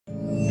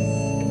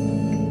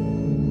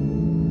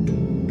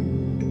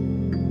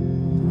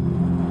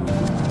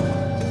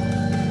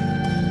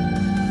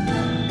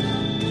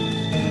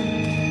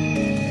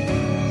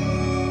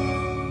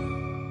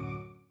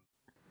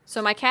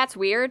So my cat's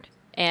weird,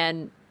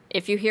 and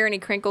if you hear any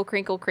crinkle,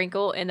 crinkle,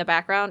 crinkle in the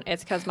background,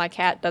 it's because my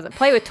cat doesn't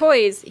play with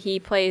toys. He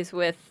plays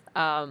with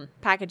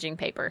packaging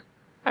paper.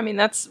 I mean,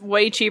 that's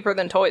way cheaper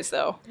than toys,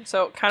 though.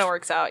 So it kind of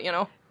works out, you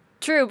know?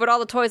 True, but all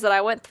the toys that I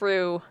went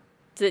through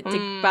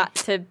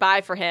to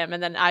buy for him,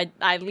 and then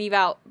I leave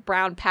out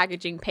brown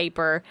packaging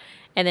paper,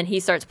 and then he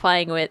starts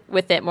playing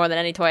with it more than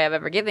any toy I've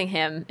ever given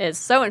him, is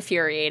so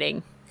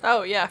infuriating.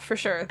 Oh, yeah, for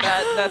sure.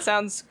 That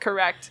sounds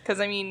correct.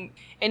 Because, I mean,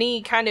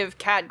 any kind of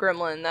cat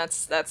gremlin,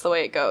 that's the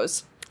way it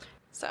goes.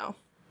 So.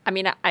 I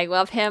mean, I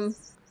love him,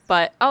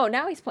 but... Oh,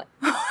 now he's playing...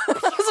 I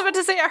was about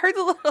to say, I heard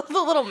the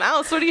little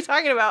mouse. What are you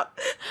talking about?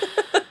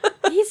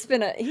 He's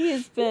been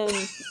so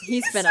cute.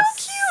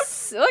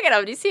 Look at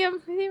him. Do you see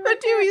him?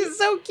 He's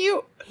so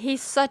cute.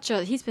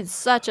 He's been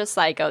such a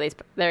psycho.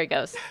 There he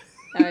goes.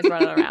 Now he's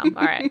running around.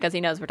 All right, because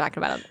he knows we're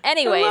talking about him.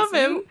 Anyways, I love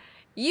him.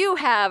 You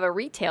have a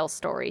retail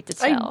story to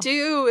tell. I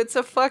do. It's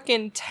a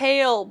fucking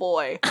tail,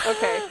 boy.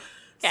 Okay.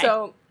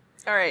 So,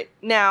 all right.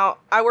 Now,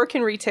 I work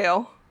in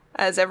retail,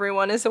 as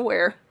everyone is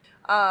aware.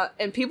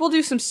 And people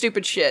do some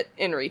stupid shit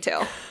in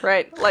retail,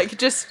 right? I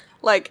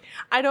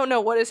don't know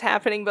what is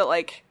happening,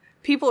 but,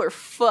 people are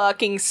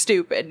fucking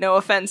stupid. No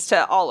offense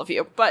to all of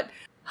you. But,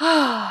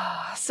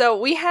 so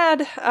we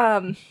had,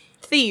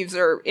 thieves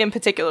are in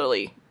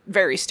particularly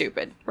very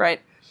stupid,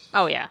 right?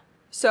 Oh, yeah.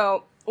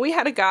 So, we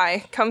had a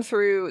guy come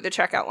through the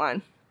checkout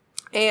line,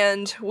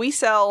 and we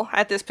sell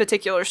at this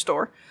particular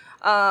store,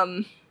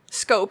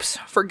 scopes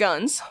for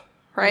guns,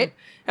 right?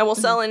 And we'll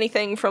sell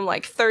anything from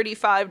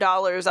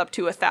 $35 up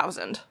to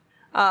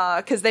 $1,000.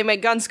 Because they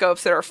make gun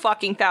scopes that are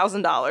fucking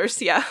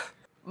 $1,000. Yeah.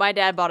 My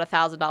dad bought a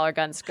 $1,000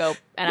 gun scope,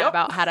 and I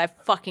about had a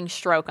fucking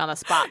stroke on the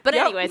spot. But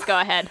anyways, go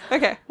ahead.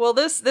 Okay. Well,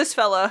 this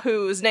fella,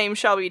 whose name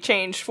shall be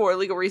changed for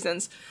legal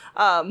reasons,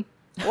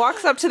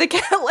 walks up to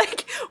the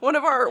one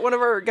of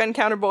our gun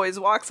counter boys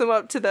walks him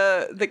up to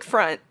the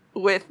front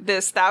with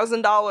this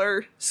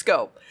 $1,000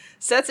 scope.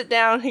 Sets it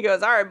down. He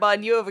goes, "All right,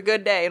 bud, you have a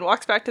good day," and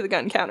walks back to the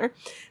gun counter.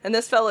 And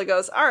this fella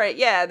goes, "All right,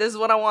 yeah, this is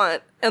what I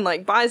want," and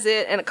buys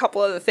it and a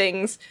couple other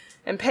things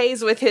and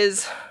pays with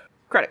his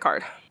credit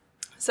card.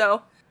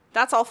 So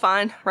that's all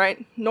fine,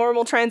 right?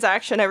 Normal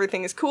transaction,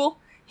 everything is cool.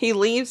 He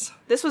leaves.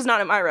 This was not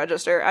at my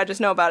register. I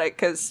just know about it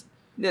because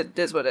it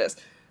is what it is.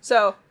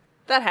 So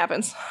that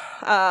happens.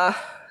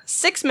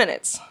 6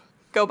 minutes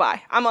go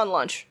by. I'm on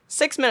lunch.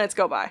 6 minutes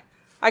go by.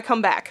 I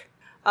come back.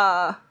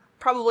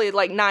 Probably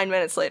 9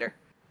 minutes later.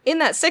 In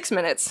that 6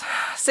 minutes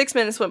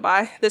went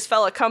by. This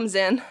fella comes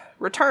in,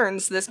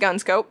 returns this gun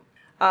scope,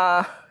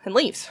 and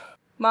leaves.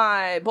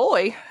 My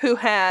boy, who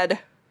had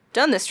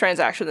done this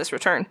transaction, this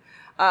return,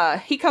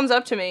 he comes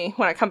up to me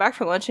when I come back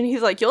from lunch, and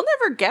he's like, "You'll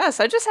never guess.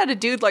 I just had a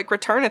dude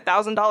return a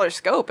 $1,000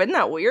 scope. Isn't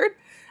that weird?"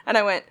 And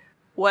I went,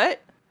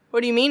 "What?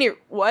 What do you mean?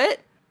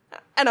 What?"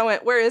 And I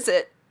went, "Where is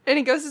it?" And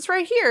he goes, "It's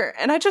right here."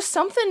 And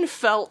something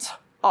felt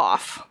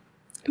off.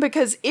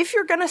 Because if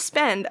you're gonna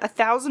spend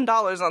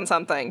 $1,000 on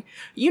something,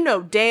 you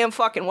know damn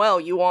fucking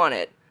well you want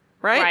it.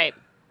 Right?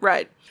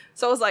 Right.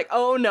 So I was like,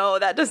 oh no,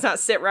 that does not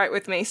sit right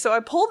with me. So I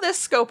pull this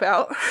scope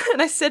out,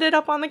 and I sit it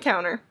up on the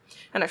counter,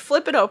 and I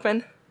flip it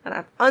open, and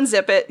I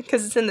unzip it,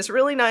 because it's in this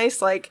really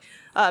nice,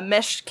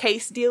 mesh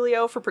case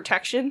dealio for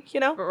protection, you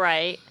know?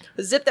 Right.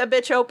 Zip that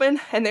bitch open,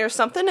 and there's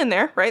something in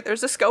there, right?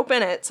 There's a scope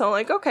in it. So I'm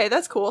like, okay,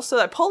 that's cool. So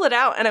I pull it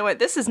out, and I went,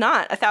 this is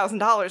not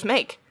 $1,000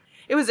 make.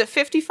 It was a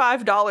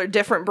 $55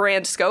 different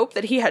brand scope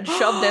that he had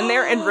shoved in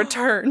there and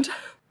returned.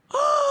 That's a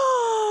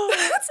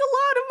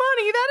lot of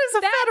money. That is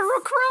a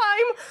federal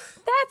crime.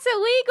 That's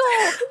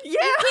illegal.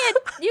 Yeah.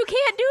 You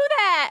can't do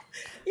that.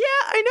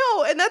 Yeah, I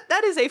know. And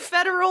that is a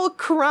federal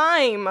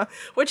crime,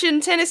 which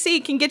in Tennessee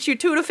can get you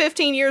 2 to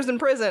 15 years in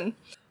prison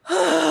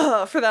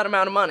for that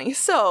amount of money.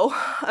 So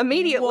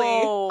immediately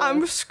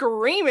I'm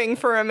screaming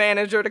for a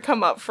manager to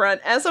come up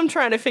front as I'm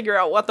trying to figure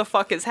out what the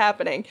fuck is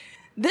happening.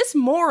 This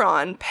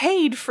moron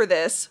paid for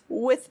this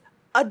with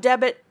a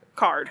debit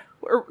card,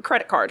 or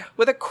credit card,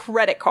 with a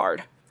credit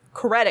card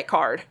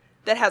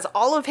that has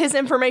all of his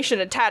information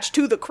attached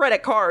to the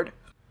credit card.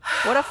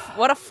 What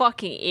a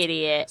fucking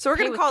idiot. So we're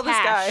going to call this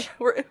guy,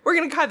 we're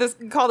going to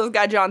call this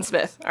guy John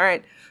Smith. All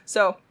right.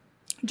 So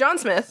John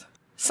Smith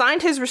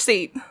signed his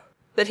receipt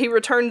that he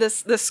returned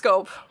this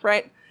scope,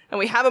 right? And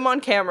we have him on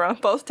camera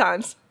both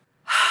times.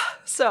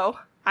 So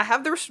I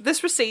have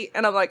this receipt,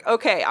 and I'm like,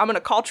 okay, I'm going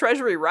to call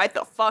Treasury right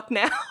the fuck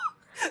now.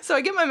 So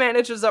I get my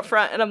managers up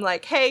front, and I'm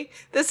like, hey,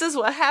 this is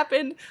what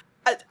happened.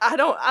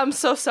 I'm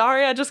so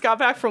sorry. I just got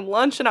back from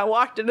lunch, and I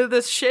walked into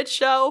this shit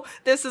show.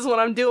 This is what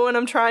I'm doing.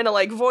 I'm trying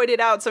to, void it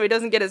out so he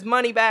doesn't get his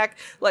money back.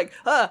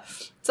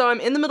 So I'm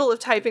in the middle of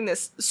typing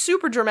this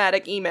super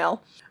dramatic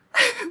email.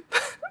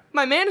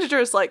 My manager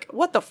is like,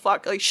 what the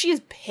fuck?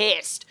 She's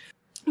pissed.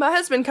 My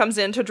husband comes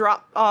in to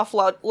drop off,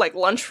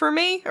 lunch for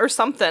me or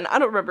something. I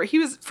don't remember. He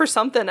was for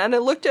something. And I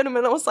looked at him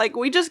and I was like,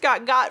 we just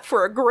got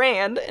for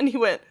 $1,000. And he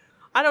went,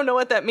 I don't know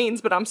what that means,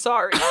 but I'm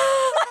sorry.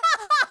 I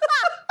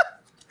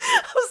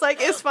was like,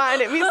 it's fine.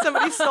 It means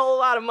somebody stole a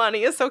lot of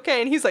money. It's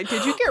okay. And he's like,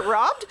 did you get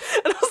robbed?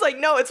 And I was like,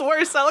 no, it's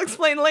worse. I'll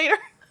explain later.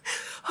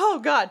 Oh,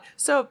 God.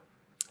 So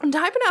I'm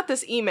typing out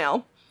this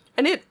email,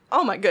 and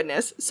oh my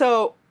goodness.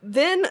 So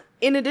then,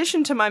 in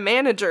addition to my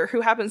manager,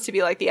 who happens to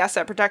be like the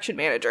asset protection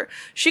manager,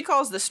 she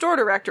calls the store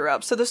director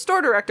up. So the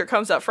store director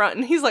comes up front,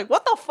 and he's like,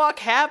 what the fuck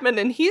happened?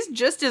 And he's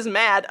just as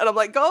mad. And I'm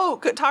like, go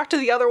talk to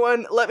the other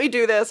one. Let me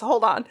do this.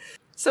 Hold on.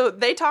 So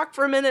they talk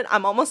for a minute.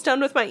 I'm almost done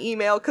with my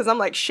email because I'm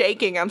like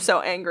shaking. I'm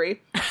so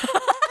angry.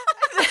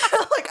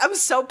 Like, I'm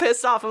so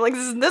pissed off. I'm like,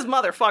 this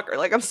motherfucker.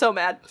 Like, I'm so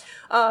mad.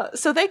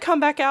 So they come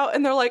back out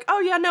and they're like, oh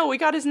yeah, no, we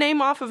got his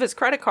name off of his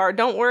credit card.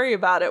 Don't worry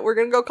about it. We're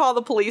going to go call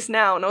the police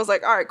now. And I was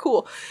like, all right,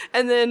 cool.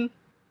 And then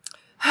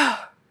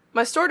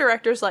my store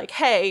director's like,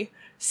 hey,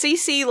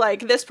 CC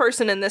like this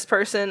person and this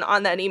person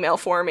on that email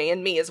for me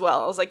and me as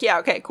well. I was like, yeah,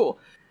 okay, cool.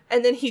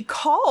 And then he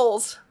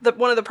calls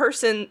one of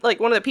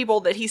the people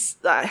that he's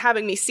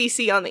having me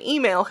CC on the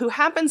email, who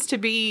happens to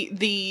be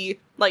the,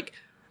 like,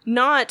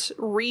 not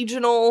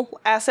regional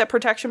asset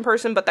protection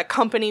person, but the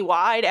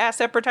company-wide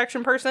asset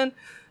protection person.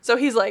 So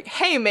he's like,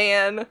 hey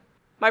man,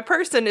 my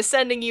person is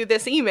sending you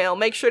this email.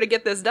 Make sure to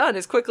get this done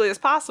as quickly as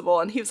possible.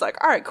 And he was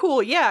like, all right,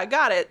 cool. Yeah, I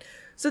got it.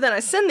 So then I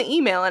send the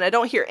email and I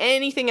don't hear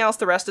anything else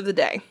the rest of the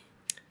day.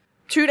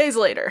 2 days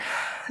later,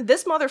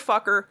 this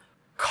motherfucker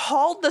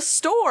called the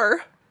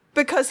store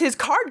because his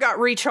card got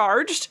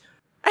recharged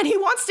and he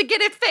wants to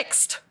get it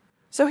fixed.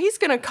 So he's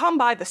going to come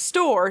by the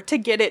store to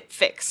get it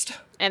fixed.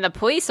 And the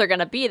police are going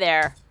to be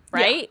there,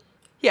 right?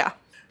 Yeah.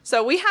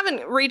 So we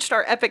haven't reached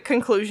our epic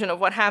conclusion of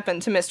what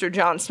happened to Mr.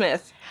 John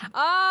Smith.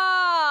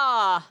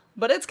 Ah!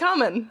 But it's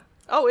coming.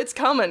 Oh, it's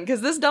coming,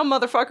 because this dumb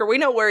motherfucker, we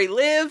know where he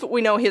lived,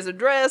 we know his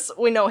address,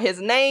 we know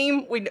his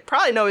name, we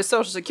probably know his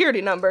social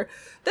security number.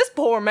 This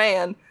poor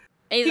man,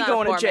 he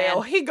going to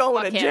jail. He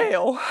going to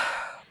jail.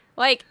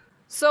 Like,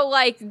 so,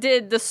 like,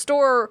 did the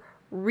store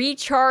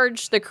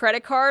recharge the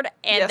credit card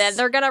and then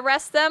they're going to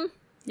arrest them?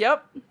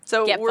 Yep.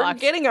 So we're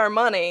getting our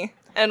money,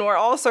 and we're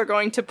also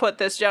going to put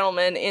this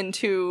gentleman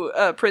into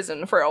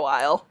prison for a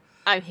while.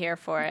 I'm here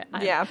for it.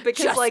 Yeah,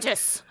 because,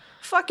 Justice. like,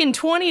 fucking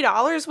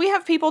 $20, we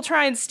have people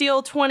try and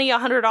steal $20,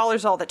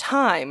 $100 all the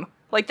time.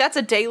 Like, that's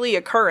a daily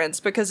occurrence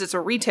because it's a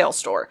retail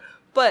store.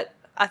 But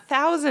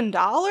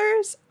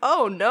 $1,000?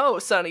 Oh no,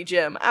 Sonny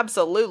Jim,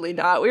 absolutely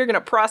not. We're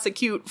gonna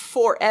prosecute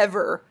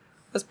forever.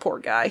 This poor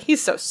guy,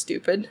 he's so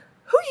stupid.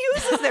 Who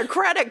uses their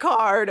credit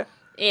card?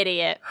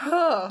 Idiot.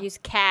 Use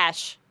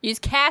cash. Use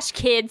cash,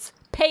 kids.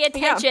 Pay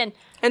attention. Yeah.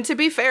 And to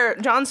be fair,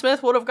 John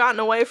Smith would have gotten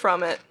away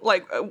from it,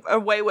 like,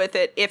 away with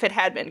it if it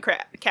had been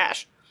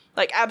cash.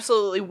 Like,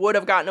 absolutely would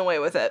have gotten away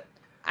with it.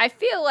 I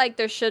feel like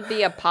there should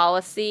be a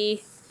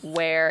policy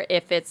where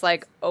if it's,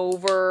 like,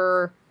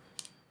 over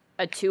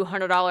a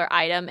 $200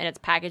 item and it's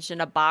packaged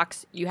in a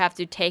box, you have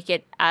to take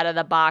it out of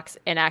the box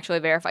and actually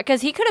verify.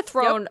 Because he could have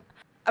thrown,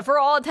 for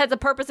all intents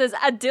and purposes,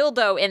 a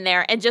dildo in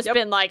there and just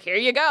been like, here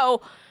you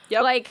go.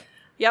 Yep. Like,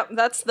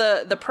 that's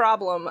the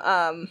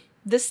problem.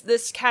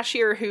 This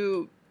cashier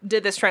who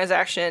did this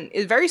transaction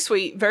is very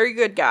sweet, very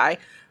good guy,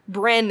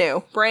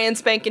 brand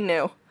spanking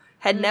new.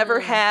 Had never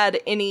had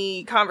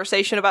any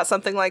conversation about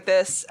something like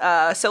this.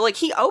 So, like,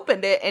 he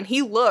opened it and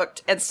he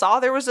looked and saw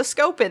there was a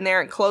scope in there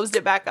and closed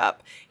it back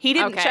up. He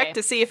didn't check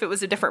to see if it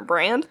was a different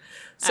brand.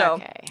 So,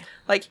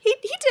 like, he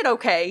did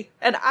okay.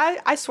 And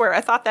I swear,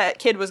 I thought that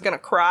kid was gonna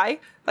cry.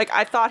 Like,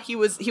 I thought he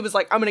was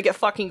like, I'm gonna get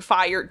fucking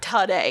fired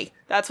today.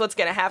 That's what's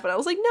gonna happen. I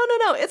was like,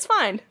 no, it's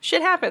fine.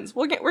 Shit happens.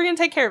 We're gonna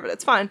take care of it.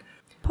 It's fine.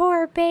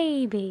 Poor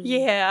baby.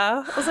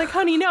 Yeah. I was like,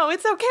 honey, no,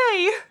 it's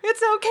okay.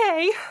 It's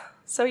okay.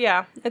 So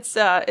yeah,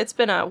 it's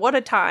been what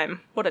a time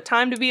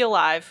to be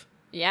alive.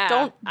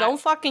 Yeah. Don't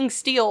fucking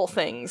steal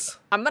things.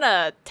 I'm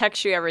gonna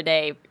text you every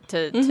day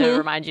to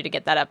remind you to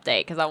get that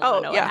update because I want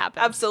to know what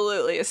happened.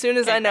 Absolutely. As soon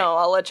as I know,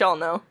 I'll let y'all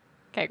know.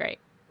 Okay, great.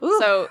 Ooh.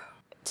 So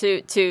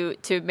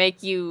to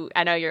make you,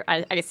 I know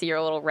I can see you're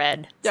a little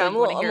red. Yeah, so I'm a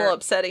little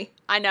upsetty.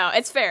 I know,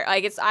 it's fair.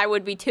 Like, I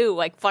would be too.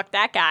 Like, fuck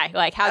that guy.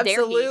 Like, how dare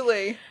he?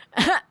 Absolutely.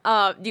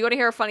 Do you want to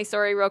hear a funny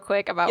story real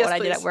quick about what I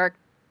did at work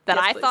that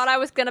I thought I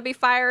was gonna be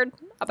fired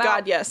about?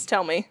 God, yes.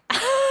 Tell me.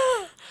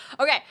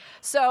 Okay,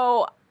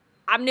 so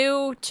I'm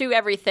new to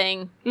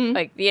everything,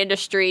 like the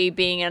industry,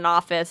 being in an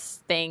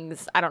office,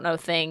 things. I don't know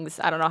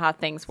how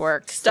things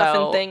work. Stuff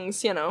and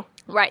things, you know.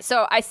 Right,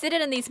 so I sit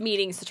in these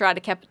meetings to try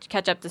to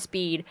catch up to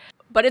speed,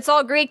 but it's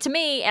all Greek to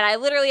me, and I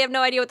literally have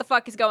no idea what the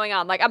fuck is going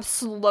on. Like, I'm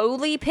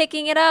slowly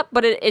picking it up,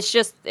 but it's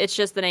just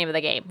the name of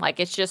the game. Like,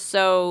 it's just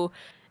so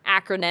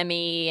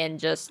acronym-y and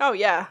just... Oh,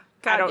 yeah.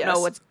 God, I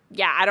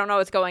don't know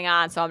what's going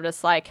on, so I'm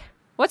just like,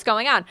 what's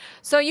going on?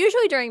 So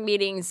usually during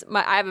meetings,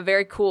 I have a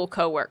very cool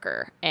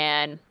coworker,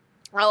 and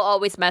I'll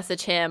always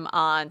message him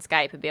on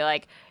Skype and be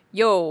like,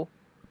 yo,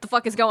 what the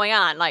fuck is going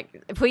on?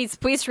 Like, please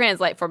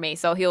translate for me.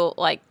 So he'll,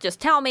 like, just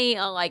tell me,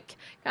 like,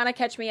 kind of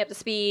catch me up to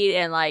speed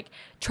and, like,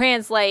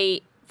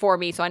 translate for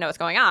me so I know what's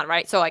going on,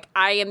 right? So, like,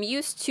 I am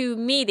used to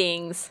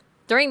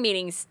during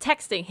meetings,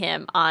 texting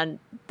him on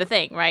the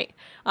thing, right?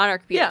 On our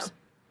computers.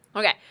 Yeah.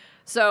 Okay.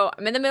 So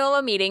I'm in the middle of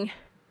a meeting,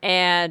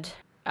 and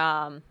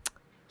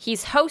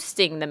he's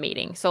hosting the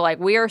meeting. So, like,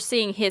 we are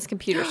seeing his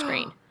computer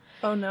screen.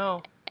 Oh,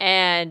 no.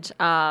 and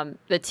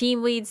the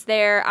team lead's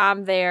there,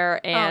 I'm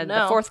there, and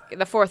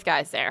the fourth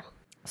guy's there.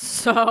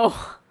 So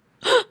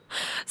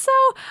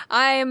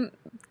I'm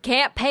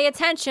can't pay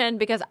attention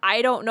because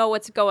I don't know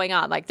what's going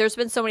on. Like, there's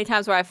been so many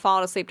times where I've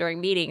fallen asleep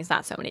during meetings.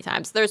 Not so many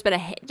times. There's been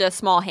a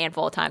small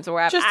handful of times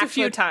where I've just a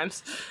few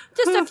times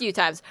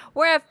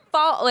where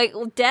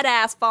I've dead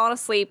ass fallen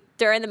asleep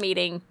during the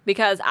meeting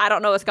because I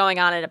don't know what's going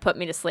on, and it put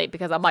me to sleep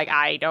because I'm like,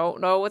 I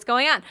don't know what's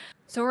going on.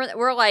 So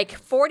we're like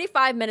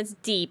 45 minutes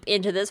deep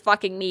into this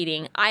fucking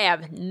meeting. I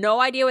have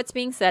no idea what's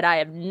being said. I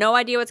have no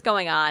idea what's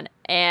going on,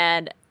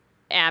 and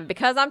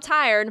because I'm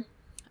tired,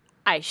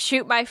 I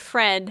shoot my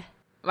friend,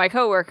 my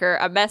coworker,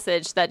 a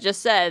message that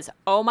just says,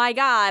 "Oh my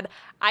God,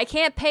 I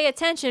can't pay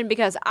attention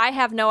because I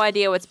have no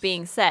idea what's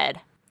being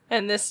said."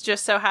 And this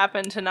just so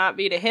happened to not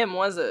be to him,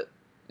 was it?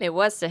 It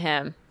was to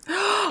him.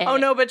 Oh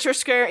no, but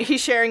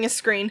he's sharing his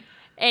screen.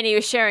 And he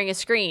was sharing his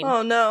screen.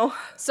 Oh no.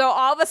 So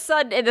all of a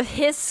sudden, in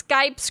his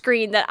Skype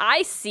screen that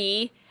I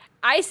see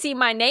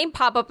my name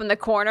pop up in the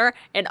corner,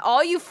 and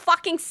all you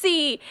fucking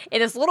see in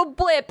this little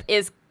blip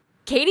is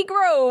Katie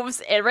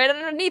Groves, and right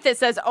underneath it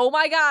says, "Oh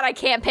my God, I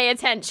can't pay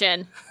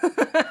attention."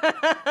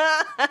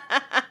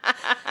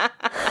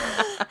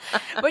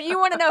 But you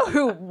want to know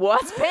who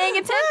was paying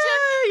attention?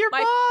 Your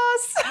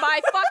boss. My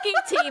fucking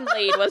team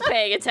lead was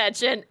paying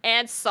attention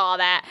and saw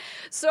that.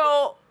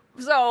 So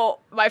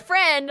my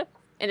friend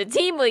and the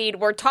team lead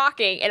were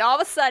talking, and all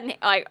of a sudden,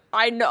 like,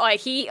 I know, like,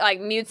 he, like,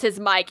 mutes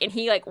his mic, and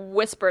he, like,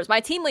 whispers. My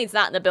team lead's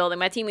not in the building.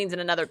 My team lead's in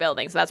another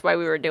building, so that's why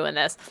we were doing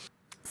this.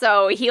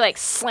 So he, like,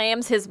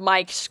 slams his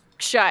mic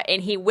shut,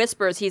 and he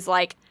whispers. He's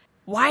like,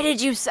 "Why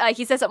did you,"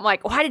 he says something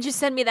like, "Why did you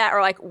send me that?"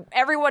 Or, like,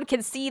 "Everyone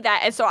can see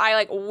that." And so I,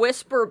 like,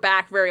 whisper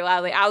back very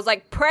loudly. I was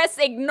like, "Press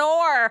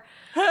ignore."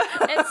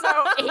 And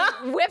so he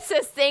whips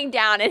his thing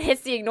down and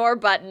hits the ignore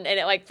button, and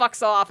it, like,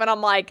 fucks off. And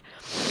I'm like...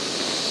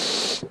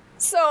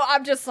 So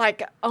I'm just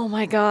like, oh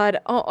my God.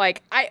 Oh,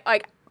 like,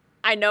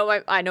 I know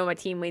my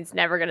team lead's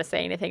never going to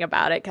say anything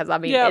about it because, I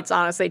mean, It's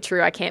honestly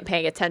true. I can't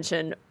pay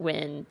attention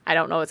when I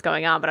don't know what's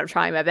going on, but I'm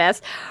trying my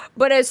best.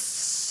 But as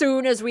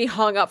soon as we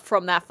hung up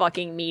from that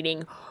fucking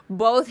meeting,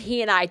 both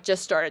he and I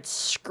just started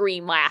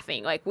scream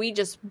laughing. Like, we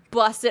just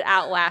busted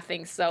out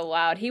laughing so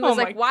loud. He was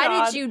like,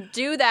 "Why did you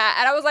do that?"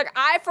 And I was like,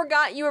 "I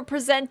forgot you were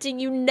presenting.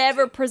 You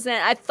never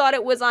present. I thought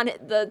it was on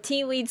the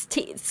team lead's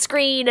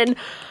screen." And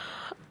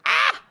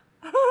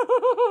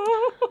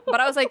but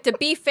I was like, to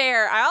be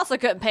fair, I also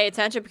couldn't pay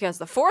attention because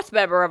the fourth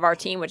member of our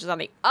team, which is on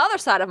the other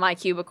side of my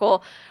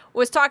cubicle,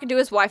 was talking to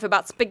his wife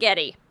about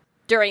spaghetti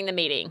during the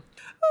meeting.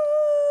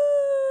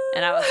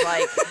 And I was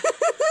like,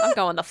 I'm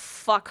going the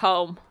fuck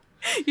home.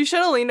 You should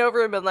have leaned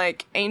over and been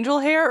like, "Angel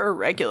hair or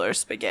regular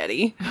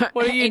spaghetti?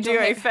 What are you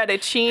doing?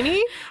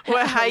 Fettuccine?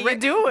 How you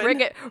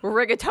doing?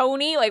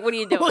 Rigatoni? Like, what are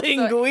you doing?"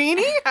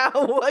 Linguine?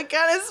 What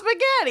kind of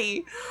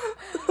spaghetti?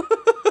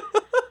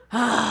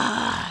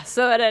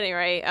 So at any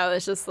rate, I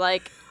was just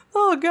like,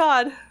 oh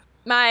God.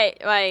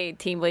 My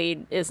team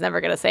lead is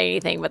never gonna say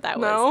anything, but that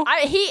no?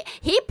 was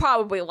he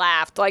probably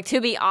laughed. Like,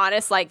 to be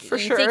honest, like, for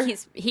you sure. think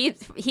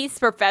he's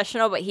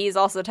professional, but he's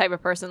also the type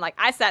of person, like,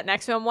 I sat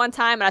next to him one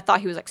time and I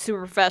thought he was, like, super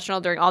professional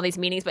during all these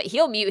meetings, but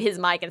he'll mute his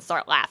mic and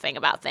start laughing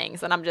about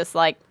things, and I'm just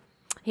like,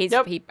 he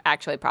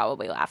actually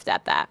probably laughed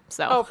at that.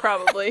 So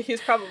probably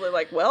he's probably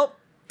like, well,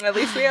 at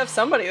least we have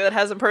somebody that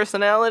has a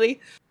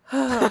personality.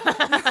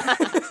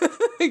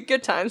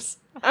 Good times.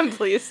 I'm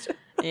pleased.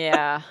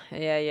 Yeah. But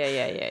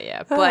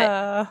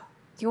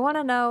do you want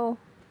to know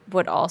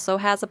what also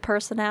has a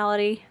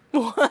personality?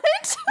 What?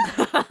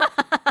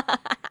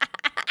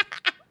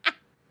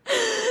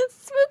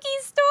 Spooky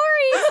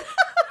stories.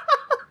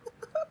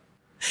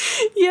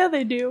 Yeah,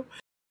 they do.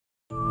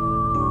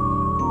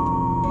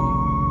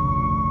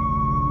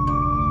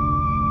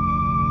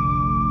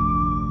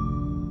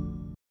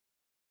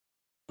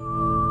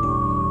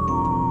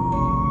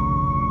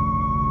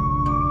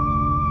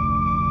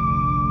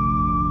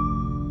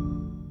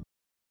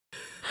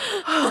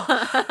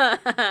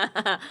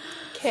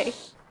 Okay.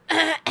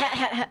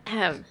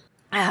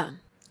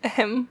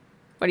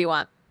 What do you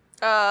want?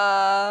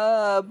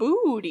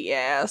 Booty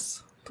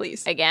ass,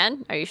 please.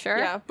 Again? Are you sure?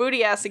 Yeah,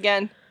 booty ass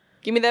again.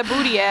 Give me that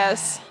booty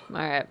ass. All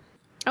right.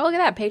 Oh, look at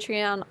that.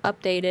 Patreon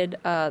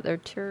updated their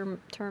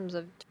terms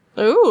of...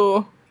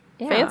 Ooh.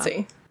 Yeah.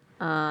 Fancy.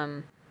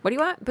 What do you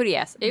want? Booty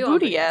ass.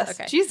 Booty ass.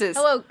 Okay. Jesus.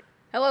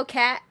 Hello,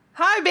 cat.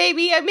 Hi,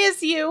 baby. I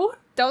miss you.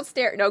 Don't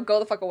stare. No, go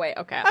the fuck away.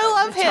 Okay.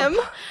 I love him.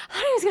 I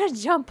thought he was going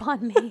to jump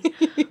on me.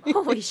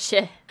 Holy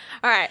shit.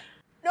 All right.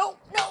 No.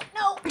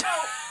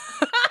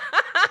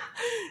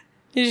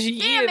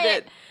 Damn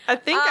it. I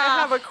think I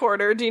have a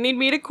quarter. Do you need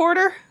me to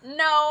quarter?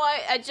 No,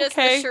 I just,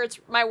 okay.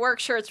 My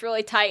work shirt's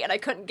really tight and I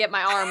couldn't get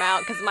my arm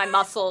out because of my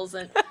muscles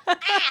and...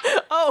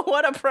 Oh,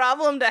 what a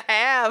problem to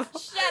have.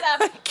 Shut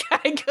up.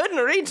 I couldn't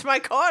reach my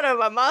corner.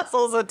 My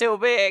muscles are too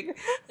big.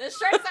 The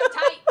shirt's so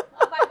tight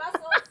on my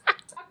muscles.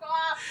 Fuck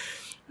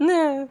off.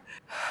 No.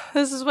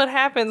 This is what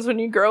happens when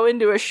you grow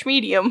into a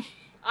schmedium.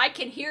 I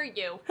can hear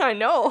you. I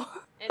know.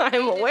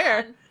 I'm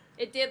aware.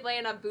 It did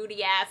land on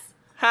booty ass.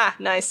 Ha,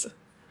 nice.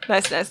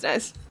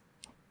 Nice.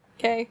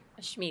 Okay.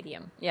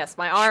 Medium. Yes,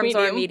 my arms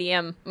are Schmedium.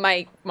 medium.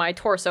 My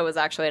torso is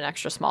actually an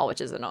extra small, which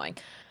is annoying.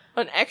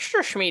 An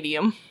extra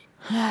schmedium.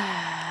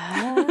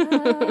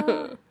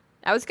 I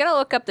was gonna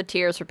look up the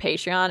tiers for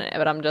Patreon,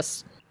 but I'm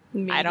just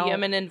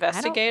Medium and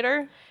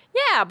investigator.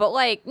 yeah, but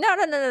like no.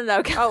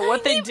 Oh,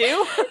 what they do? Yeah,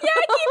 I keep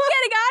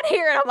getting on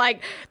here, and I'm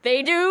like,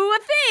 they do a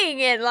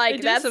thing, and like They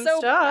do that's some so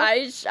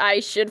stuff. I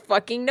should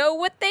fucking know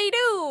what they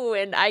do,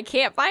 and I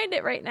can't find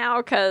it right now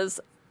because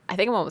I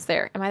think I'm almost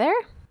there. Am I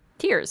there?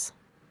 Tiers?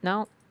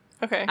 No,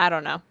 Okay. I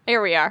don't know. Here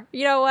we are.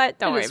 You know what?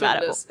 Don't worry is what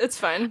about it. is. It's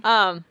fine.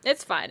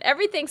 It's fine.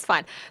 Everything's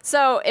fine.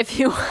 So if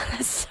you want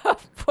to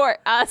support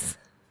us.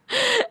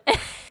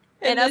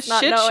 In us this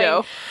not shit knowing,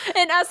 show.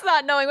 and us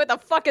not knowing what the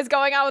fuck is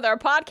going on with our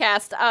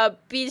podcast,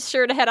 be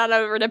sure to head on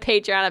over to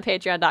Patreon at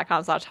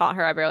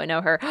patreon.com/taunther. I barely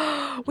know her.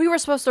 We were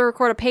supposed to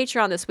record a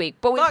Patreon this week,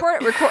 but we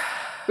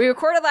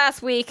recorded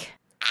last week.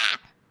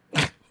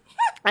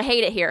 I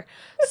hate it here.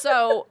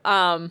 So,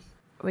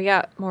 we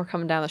got more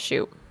coming down the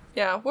chute.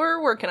 Yeah,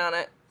 we're working on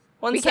it.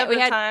 One We step can't- at we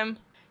a had- time.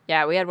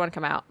 Yeah, we had one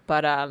come out,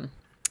 but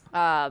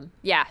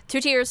yeah, 2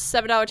 tiers,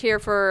 $7 tier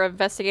for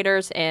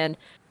investigators, and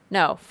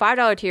no,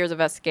 $5 tier is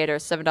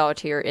investigators, $7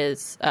 tier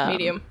is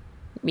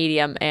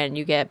medium, and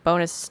you get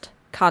bonus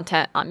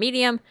content on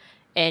medium,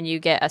 and you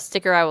get a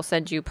sticker I will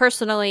send you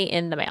personally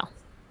in the mail.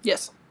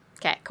 Yes.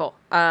 Okay, cool.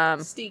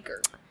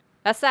 Sticker.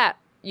 That's that.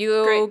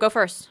 You Great. go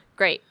first.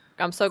 Great.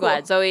 I'm so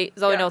glad. Zoe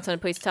Yeah. Knowlton,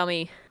 please tell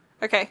me.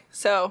 Okay,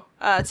 so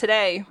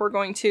today we're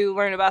going to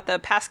learn about the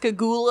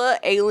Pascagoula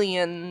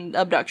alien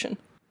abduction.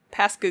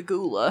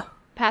 Pascagoula.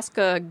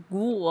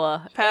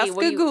 Pascagoula.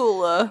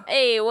 Pascagoula.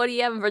 Hey, what are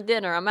you having for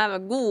dinner? I'm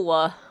having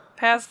gula.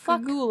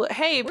 Pascagoula.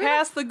 Hey,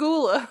 pass the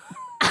gula.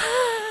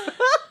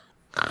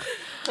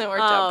 That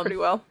worked out pretty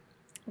well.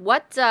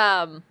 What,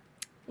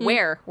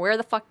 where? Where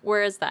the fuck,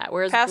 where is that?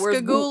 Where's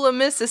Pascagoula,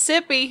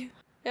 Mississippi.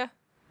 Yeah,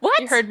 What?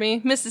 you heard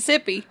me.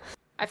 Mississippi.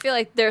 I feel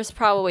like there's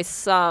probably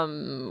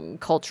some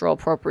cultural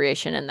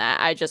appropriation in that.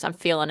 I'm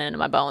feeling it in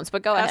my bones,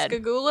 but go ahead.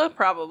 Pascagoula?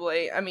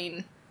 Probably. I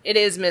mean, it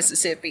is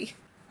Mississippi.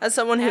 As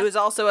someone who is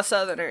also a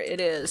Southerner,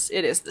 it is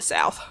the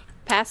South.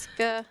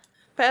 Pascagoula.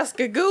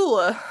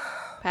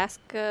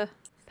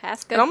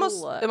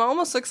 It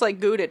almost looks like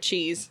Gouda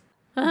cheese.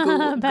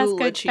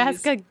 Gouda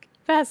cheese.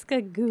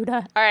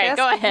 Pascagoula. All right,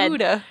 go ahead.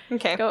 Pascagoula.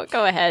 Okay.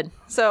 Go ahead.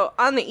 So,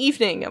 on the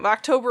evening of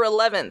October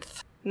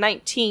 11th,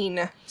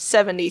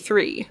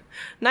 1973,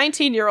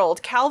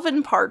 19-year-old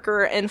Calvin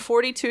Parker and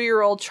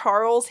 42-year-old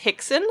Charles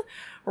Hickson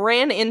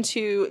ran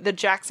into the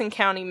Jackson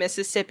County,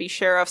 Mississippi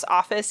Sheriff's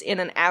Office in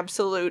an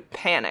absolute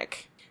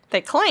panic.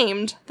 They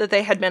claimed that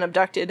they had been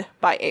abducted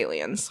by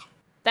aliens.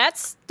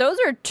 Those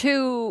are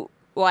two,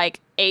 like,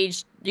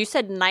 age, you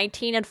said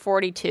 19 and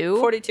 42?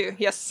 42,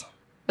 yes.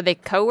 Are they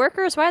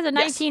coworkers? Why is a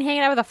 19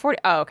 hanging out with a 40?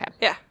 Oh, okay.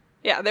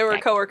 Yeah, they were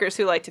Okay. coworkers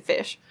who like to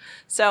fish.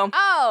 So,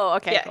 Oh,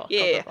 okay, yeah, cool.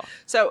 yeah. Cool.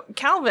 So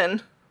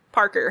Calvin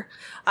Parker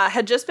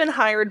had just been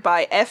hired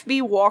by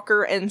F.B.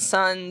 Walker and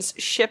Sons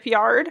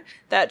shipyard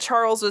that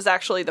Charles was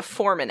actually the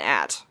foreman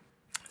at.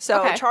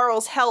 So Okay.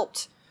 Charles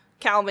helped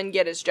Calvin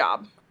get his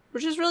job,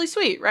 which is really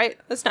sweet, right?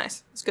 That's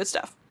nice. It's good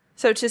stuff.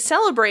 So to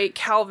celebrate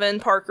Calvin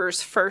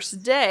Parker's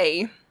first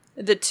day,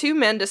 the two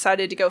men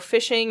decided to go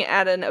fishing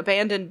at an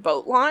abandoned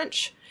boat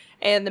launch,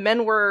 and the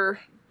men were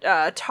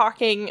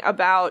talking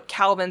about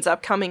Calvin's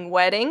upcoming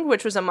wedding,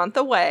 which was a month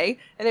away,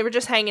 and they were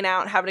just hanging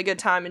out, having a good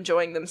time,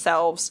 enjoying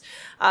themselves.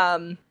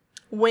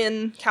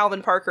 When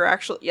Calvin Parker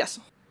yes,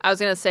 I was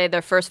going to say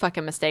their first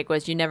fucking mistake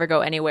was you never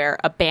go anywhere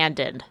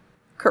abandoned.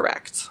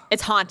 correct.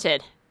 It's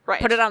haunted. Right.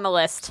 Put it on the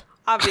list.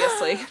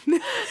 Obviously.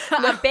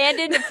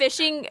 Abandoned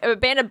fishing,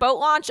 abandoned boat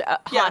launch,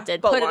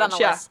 haunted. boat Put it on launch,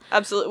 the list.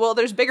 Absolutely. Well,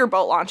 there's bigger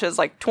boat launches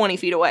like 20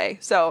 feet away,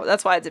 so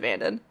that's why it's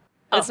abandoned.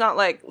 It's not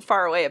like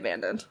far away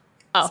abandoned.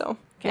 Oh. So,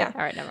 Okay. yeah.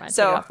 All right, never mind.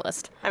 So- Take it off the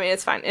list. I mean,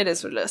 it's fine. It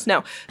is what it is.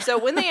 No. So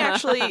when they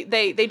actually,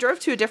 they drove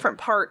to a different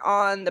part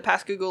on the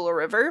Pascagoula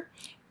River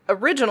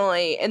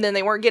originally, and then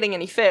they weren't getting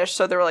any fish,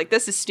 so they were like,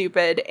 this is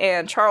stupid.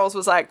 And Charles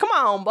was like, come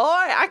on, boy,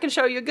 I can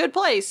show you a good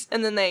place.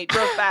 And then they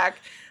drove back.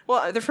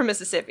 Well, they're from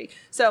Mississippi.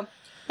 So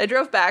they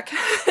drove back.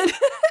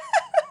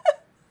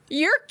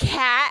 Your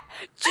cat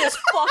just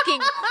fucking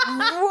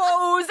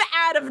rose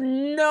out of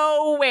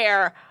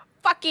nowhere.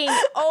 Fucking,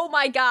 oh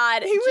my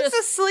god. He was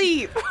just,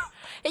 asleep. yeah,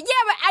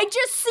 but I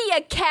just see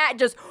a cat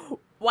just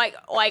like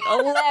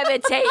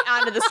levitate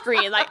onto the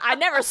screen. Like I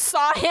never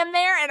saw him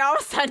there, and all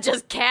of a sudden,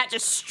 just cat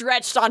just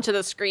stretched onto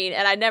the screen,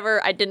 and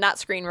I did not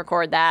screen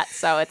record that,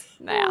 so it's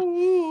yeah.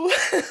 Ooh.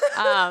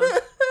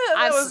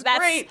 That was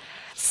great.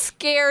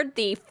 Scared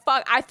the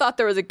fuck. I thought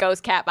there was a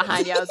ghost cat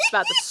behind you. I was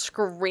about to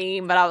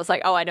scream, but I was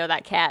like, oh, I know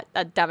that cat,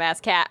 that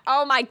dumbass cat.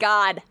 Oh my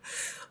god.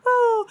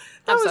 Oh,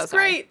 that I'm so was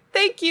sorry. great.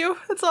 Thank you.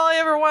 That's all I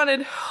ever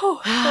wanted.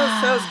 Oh,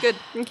 that was good.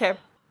 Okay.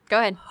 Go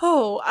ahead.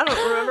 Oh, I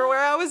don't remember where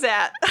I was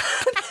at.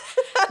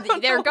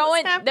 They're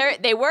going.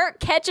 They were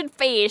catching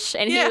fish,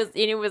 and Yeah.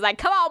 he was like,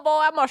 "Come on, boy,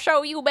 I'm gonna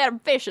show you a better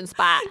fishing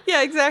spot."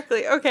 Yeah,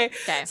 exactly. Okay.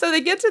 Okay. So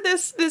they get to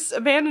this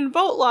abandoned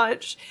boat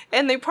launch,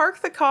 and they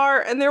park the car,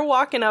 and they're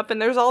walking up,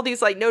 and there's all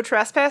these like no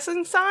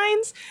trespassing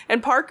signs,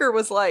 and Parker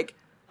was like,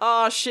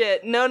 oh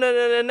shit,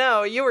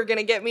 no, you were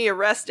gonna get me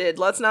arrested,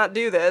 let's not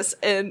do this.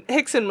 And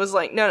Hickson was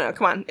like, no,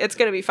 come on, it's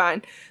gonna be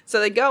fine. So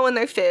they go and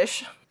they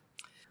fish.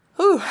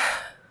 Whew.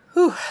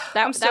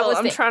 I'm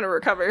trying to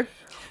recover.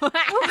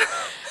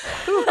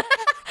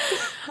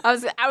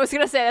 I was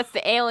gonna say that's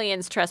the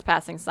aliens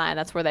trespassing sign.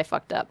 That's where they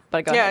fucked up.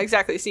 But go ahead. Yeah,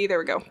 exactly. See, there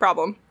we go.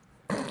 Problem.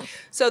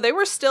 So they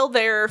were still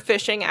there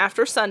fishing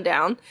after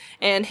sundown,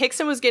 and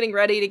Hickson was getting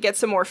ready to get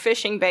some more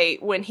fishing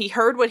bait when he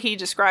heard what he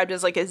described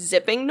as like a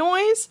zipping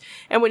noise.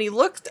 And when he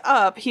looked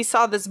up, he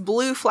saw this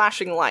blue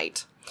flashing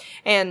light.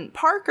 And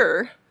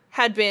Parker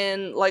had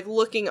been like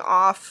looking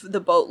off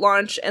the boat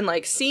launch and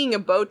like seeing a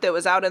boat that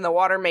was out in the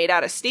water made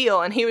out of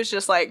steel, and he was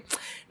just like,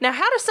 now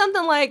how does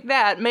something like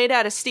that made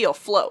out of steel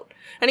float?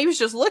 And he was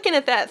just looking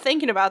at that,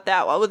 thinking about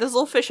that while with his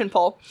little fishing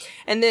pole.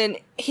 And then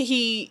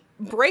he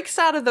breaks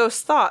out of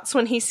those thoughts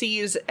when he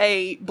sees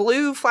a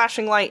blue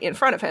flashing light in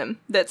front of him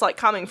that's like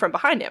coming from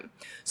behind him.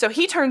 So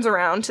he turns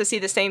around to see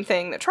the same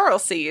thing that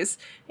Charles sees,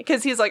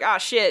 because he's like, ah,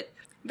 shit,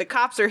 the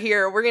cops are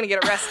here, we're gonna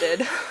get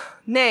arrested.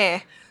 Nah.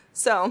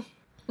 So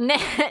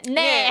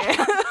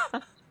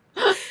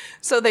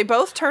So they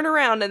both turn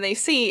around and they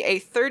see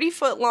a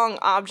 30-foot long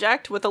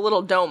object with a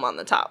little dome on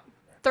the top.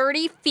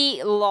 30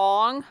 feet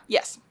long?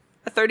 Yes,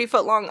 a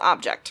 30-foot long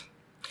object.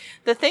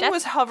 The thing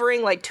was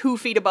hovering like 2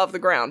 feet above the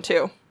ground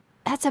too.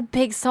 That's a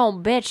big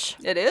son bitch.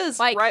 It is,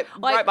 right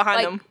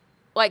behind them.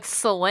 Like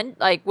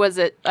was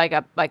it like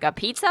a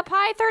pizza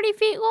pie 30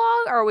 feet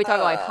long? Or are we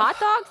talking like hot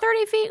dog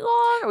 30 feet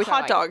long? Or are we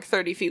hot dog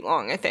 30 feet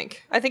long, I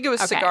think. I think it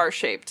was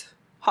cigar-shaped.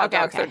 Hot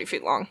dog 30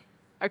 feet long.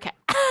 Okay.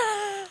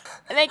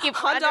 Thank you for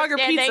hot dog or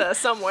pizza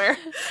somewhere.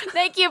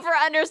 Thank you for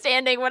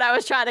understanding what I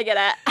was trying to get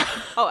at.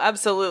 Oh,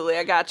 absolutely.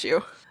 I got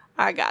you.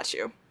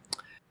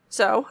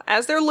 So,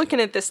 as they're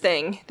looking at this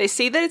thing, they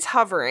see that it's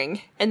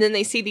hovering, and then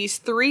they see these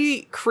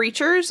 3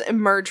 creatures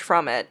emerge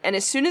from it. And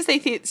as soon as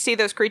they see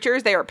those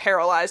creatures, they are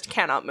paralyzed,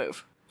 cannot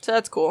move. So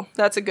that's cool.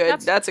 That's a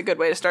good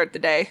way to start the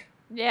day.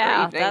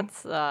 Yeah,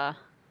 that's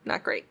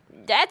not great.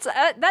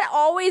 That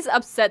always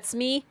upsets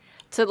me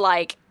to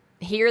like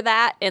hear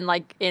that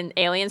in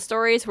alien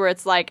stories where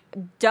it's like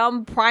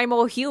dumb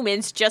primal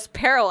humans just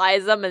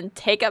paralyze them and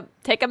take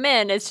them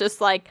in. It's just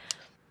like,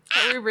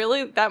 are we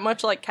really that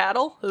much like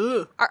cattle?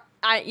 Ugh.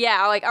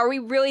 Are we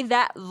really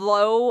that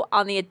low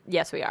on the...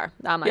 Yes, we are.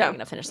 I'm not even going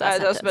to finish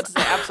that sentence. I was about to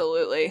say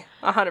absolutely.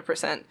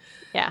 100%.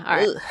 Yeah, all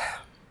right. Ugh.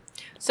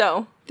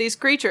 So, these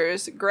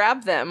creatures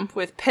grab them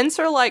with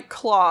pincer-like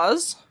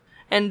claws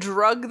and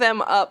drug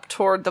them up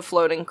toward the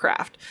floating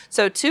craft.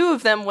 So 2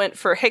 of them went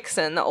for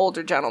Hickson, the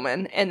older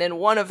gentleman, and then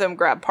 1 of them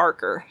grabbed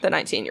Parker, the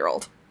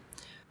 19-year-old.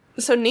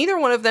 So neither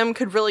one of them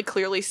could really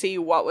clearly see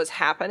what was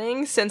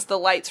happening, since the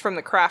lights from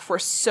the craft were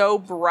so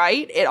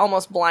bright, it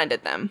almost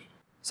blinded them.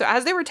 So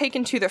as they were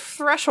taken to the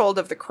threshold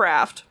of the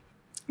craft,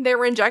 they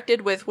were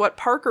injected with what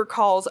Parker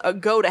calls a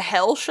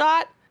go-to-hell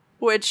shot,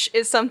 which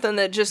is something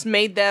that just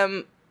made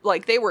them,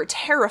 like, they were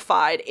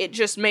terrified. It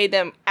just made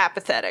them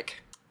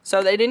apathetic.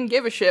 So they didn't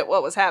give a shit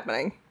what was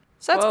happening.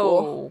 So that's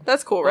cool.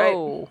 That's cool, right?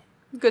 Whoa.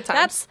 Good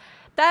times.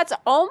 That's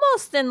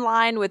almost in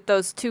line with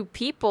those 2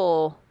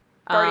 people.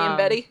 Barty and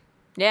Betty?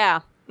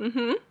 Yeah.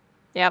 Mm-hmm.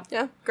 Yep.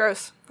 Yeah,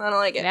 gross. I don't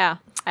like it. Yeah,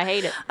 I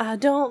hate it. I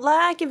don't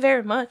like it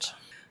very much.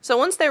 So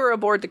once they were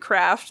aboard the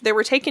craft, they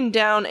were taken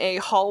down a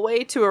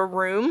hallway to a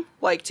room,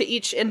 like to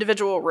each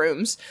individual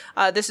rooms.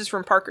 This is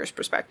from Parker's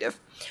perspective.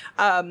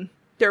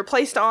 They were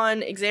placed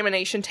on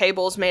examination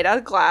tables made out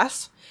of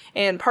glass,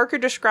 and Parker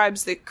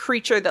describes the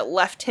creature that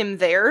left him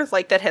there,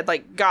 like that had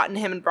like gotten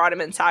him and brought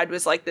him inside,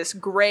 was like this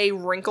gray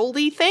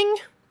wrinkledy thing.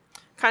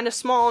 Kind of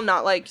small,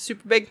 not like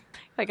super big.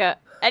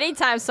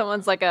 Anytime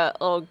someone's like a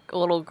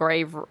little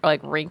gray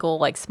like wrinkle,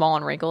 like small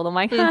and wrinkled, I'm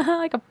like,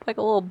 like a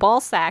little ball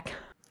sack.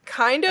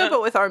 Kind of,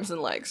 but with arms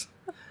and legs.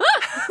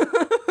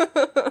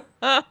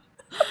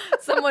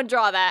 Someone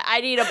draw that. I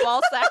need a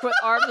ball sack with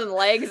arms and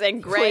legs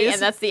and gray,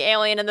 and that's the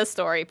alien in the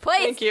story.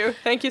 Please.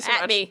 Thank you so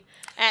much.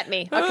 At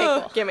me. Okay,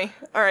 cool. Gimme.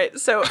 All right,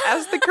 so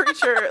as the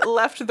creature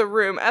left the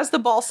room, as the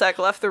ball sack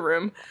left the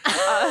room,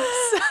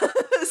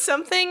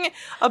 something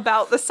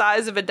about the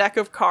size of a deck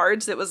of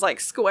cards that was like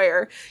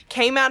square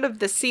came out of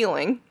the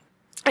ceiling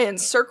and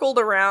circled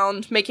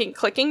around, making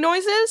clicking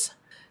noises.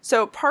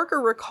 So Parker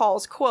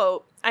recalls,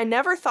 quote, I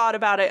never thought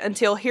about it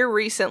until here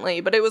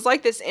recently, but it was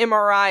like this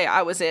MRI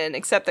I was in,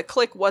 except the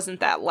click wasn't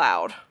that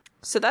loud.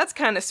 So that's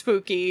kind of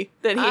spooky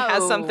that he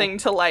has something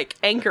to, like,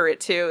 anchor it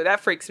to.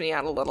 That freaks me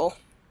out a little.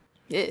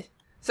 Yeah.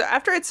 So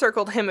after it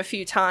circled him a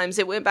few times,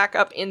 it went back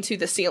up into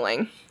the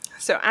ceiling.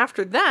 So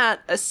after that,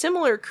 a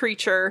similar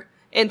creature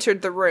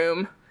entered the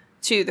room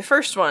to the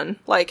first one.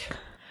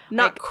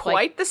 Not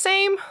quite the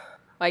same.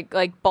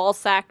 Like ball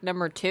sack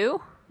number 2?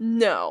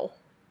 No.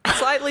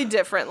 Slightly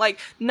different,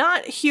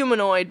 not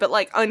humanoid,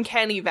 but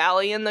Uncanny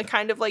Valley in the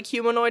kind of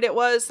humanoid it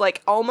was,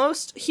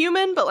 almost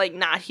human, but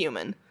not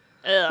human.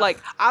 Ugh.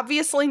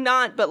 Obviously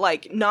not, but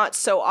not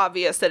so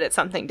obvious that it's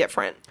something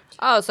different.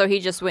 Oh, so he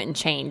just went and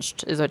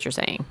changed, is what you're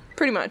saying.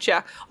 Pretty much,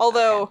 yeah.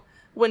 Although,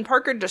 when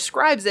Parker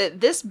describes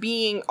it, this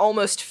being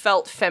almost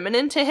felt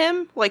feminine to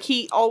him.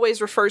 He always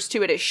refers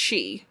to it as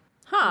she.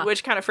 Huh.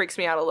 which kind of freaks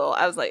me out a little.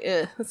 I was like,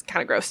 that's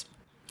kind of gross.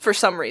 For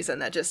some reason,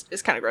 that just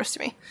is kind of gross to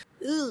me.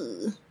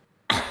 Ugh.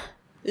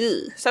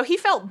 Ugh. So he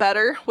felt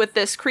better with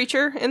this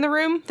creature in the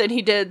room than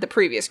he did the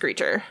previous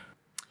creature.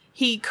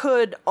 He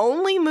could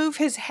only move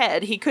his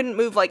head. He couldn't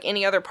move, like,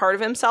 any other part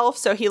of himself,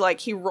 so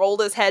he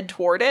rolled his head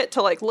toward it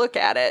to, like, look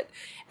at it.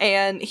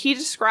 And he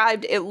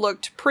described it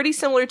looked pretty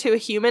similar to a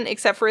human,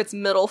 except for its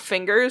middle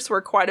fingers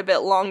were quite a bit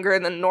longer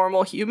than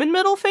normal human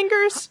middle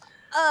fingers.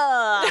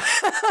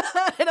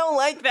 I don't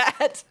like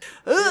that.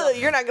 Ugh,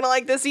 you're not gonna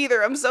like this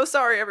either. I'm so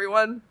sorry,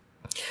 everyone.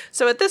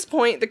 So at this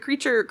point, the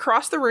creature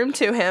crossed the room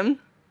to him,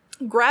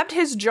 grabbed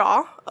his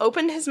jaw,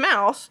 opened his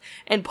mouth,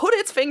 and put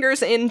its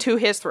fingers into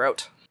his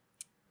throat.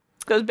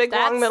 Those big,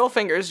 long middle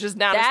fingers just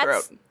down his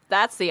throat.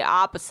 That's the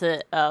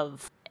opposite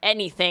of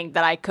anything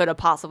that I could have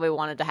possibly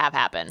wanted to have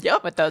happen.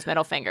 Yep. With those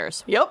middle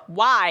fingers. Yep.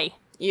 Why?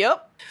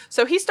 Yep.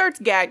 So he starts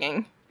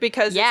gagging,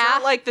 because it's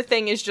not like the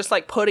thing is just,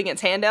 like, putting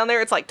its hand down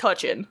there. It's, like,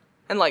 touching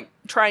and, like,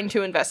 trying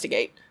to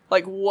investigate,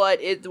 like,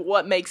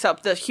 what makes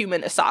up the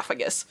human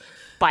esophagus.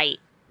 Bite.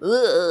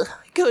 Ugh.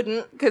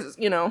 Couldn't, because,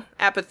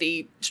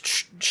 apathy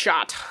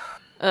shot.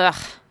 Ugh.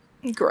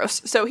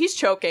 Gross. So he's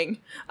choking,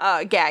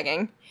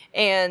 gagging,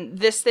 and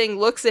this thing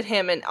looks at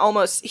him and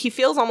he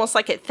feels almost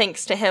like it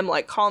thinks to him,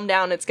 like, calm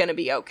down, it's gonna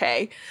be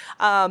okay.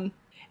 And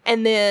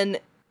then,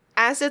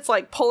 as it's,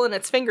 like, pulling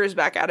its fingers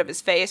back out of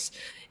his face,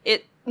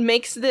 it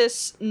makes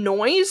this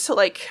noise,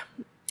 like,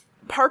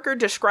 Parker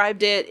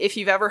described it, if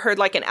you've ever heard,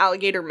 like, an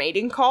alligator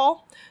mating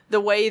call,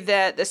 the way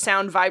that the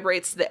sound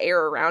vibrates the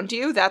air around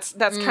you, that's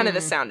kind of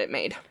the sound it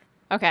made.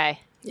 Okay.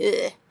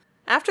 Ugh.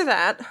 After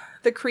that,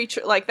 that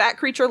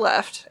creature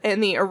left,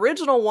 and the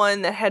original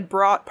one that had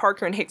brought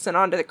Parker and Hickson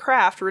onto the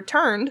craft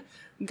returned,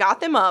 got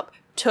them up,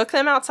 took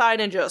them outside,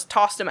 and just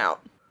tossed them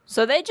out.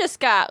 So they just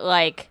got,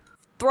 like,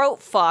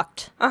 throat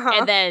fucked,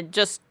 and then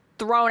just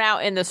thrown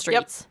out in the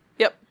streets.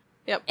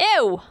 Yep.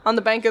 Ew! On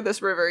the bank of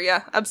this river,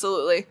 yeah,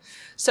 absolutely.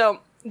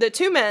 So, the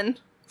two men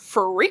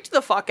freaked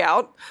the fuck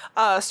out,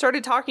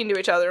 started talking to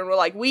each other, and were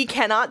like, we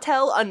cannot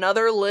tell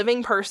another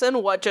living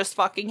person what just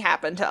fucking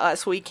happened to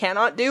us. We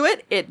cannot do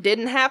it. It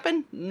didn't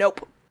happen.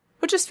 Nope.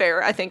 Which is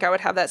fair. I think I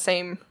would have that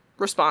same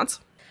response.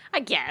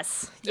 I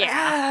guess.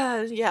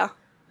 Yeah. Yeah.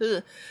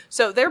 Ugh.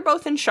 So they're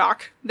both in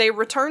shock. They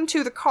return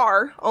to the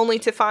car, only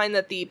to find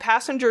that the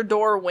passenger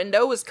door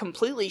window was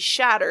completely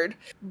shattered,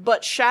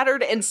 but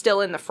shattered and still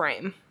in the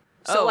frame.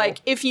 So, like,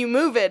 if you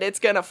move it, it's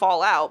gonna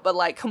fall out, but,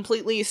 like,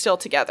 completely still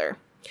together.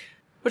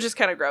 Which is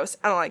kind of gross.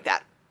 I don't like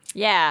that.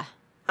 Yeah.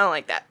 I don't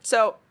like that.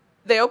 So,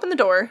 they open the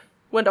door,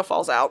 window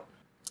falls out.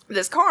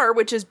 This car,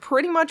 which is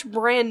pretty much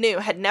brand new,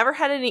 had never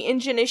had any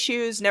engine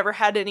issues, never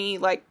had any,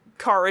 like,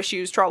 car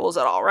issues, troubles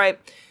at all, right?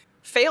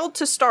 Failed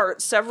to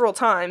start several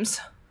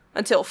times,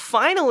 until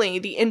finally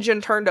the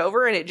engine turned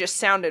over and it just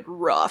sounded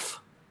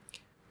rough.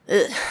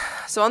 Ugh.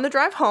 So on the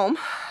drive home,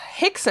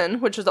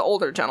 Hickson, which is the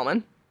older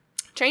gentleman,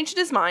 changed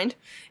his mind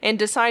and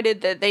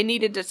decided that they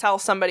needed to tell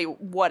somebody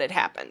what had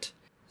happened.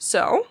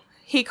 So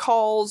he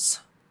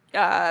calls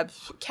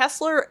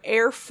Kessler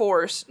Air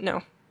Force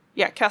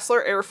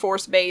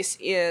Base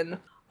in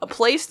a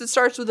place that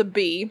starts with a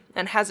B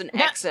and has an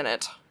X in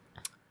it.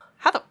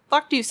 How the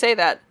fuck do you say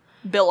that?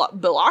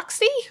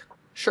 Biloxi?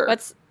 Sure.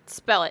 Let's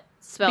spell it.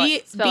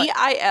 Biloxi.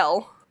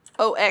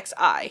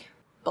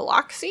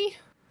 Biloxi?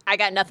 I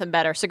got nothing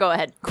better, so go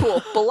ahead.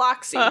 Cool.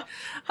 Biloxi.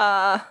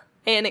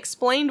 And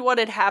explained what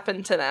had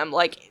happened to them.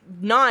 Like,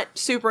 not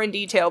super in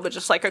detail, but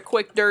just like a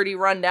quick, dirty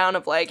rundown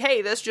of like,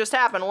 hey, this just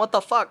happened, what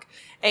the fuck?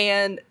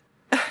 And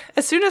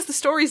as soon as the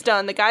story's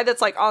done, the guy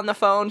that's like on the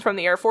phone from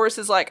the Air Force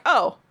is like,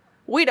 oh,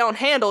 we don't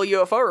handle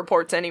UFO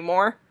reports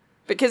anymore.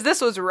 Because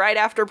this was right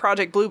after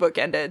Project Blue Book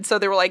ended. So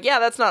they were like, yeah,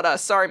 that's not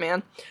us. Sorry,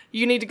 man.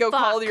 You need to go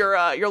call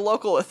your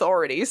local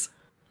authorities.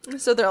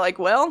 So they're like,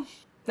 well,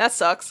 that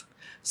sucks.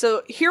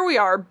 So here we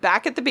are,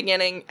 back at the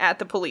beginning at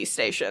the police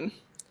station.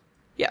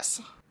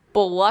 Yes.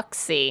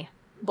 Biloxi.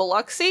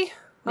 Biloxi?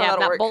 Oh, Yeah,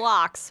 not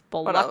Bilox.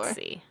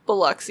 Biloxi.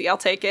 Biloxi, I'll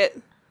take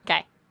it.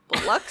 Okay.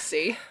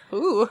 Biloxi?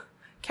 Ooh.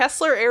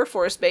 Kessler Air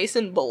Force Base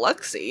in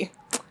Biloxi.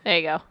 There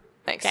you go.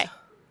 Thanks. Okay.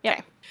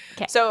 Okay.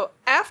 Okay. So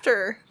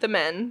after the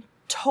men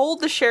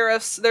told the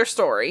sheriffs their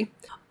story,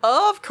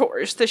 of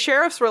course, the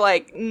sheriffs were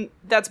like,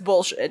 that's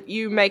bullshit.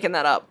 You making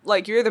that up.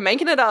 Like, you're either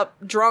making it up,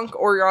 drunk,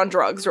 or you're on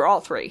drugs, or all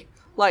three.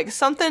 Like,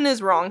 something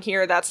is wrong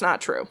here. That's not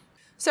true.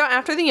 So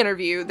after the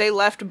interview, they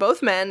left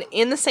both men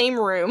in the same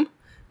room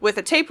with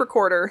a tape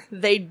recorder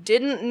they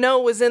didn't know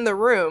was in the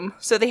room.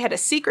 So they had a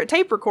secret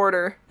tape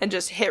recorder and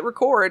just hit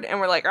record and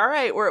were like, all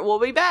right, we'll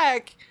be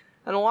back,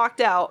 and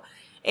walked out.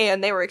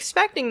 And they were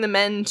expecting the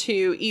men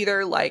to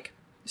either, like,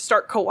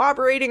 start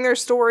corroborating their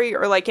story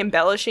or, like,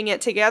 embellishing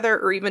it together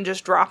or even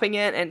just dropping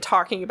it and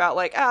talking about,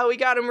 like, oh, we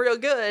got him real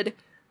good.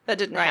 That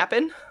didn't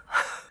happen.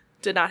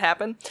 Did not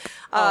happen.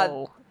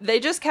 They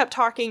just kept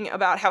talking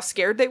about how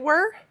scared they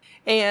were.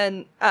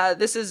 And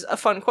this is a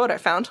fun quote I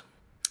found.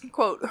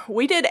 Quote,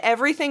 "We did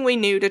everything we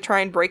knew to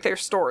try and break their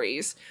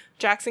stories,"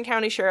 Jackson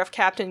County Sheriff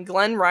Captain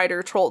Glenn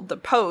Ryder told the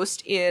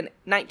Post in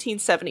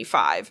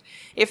 1975.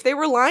 "If they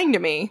were lying to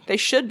me, they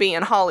should be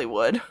in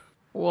Hollywood."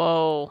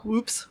 Whoa.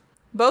 Whoops.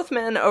 Both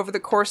men, over the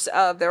course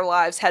of their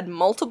lives, had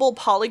multiple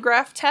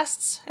polygraph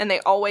tests, and they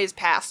always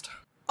passed.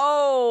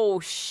 Oh,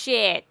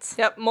 shit.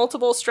 Yep,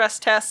 multiple stress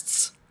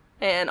tests,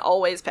 and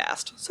always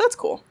passed. So that's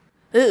cool.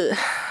 Ugh.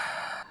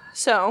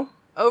 So,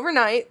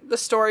 overnight, the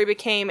story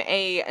became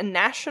a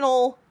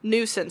national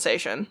news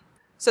sensation.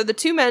 So the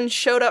two men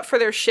showed up for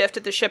their shift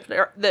at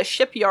the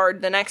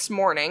shipyard the next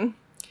morning.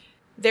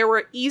 There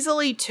were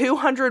easily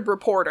 200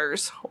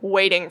 reporters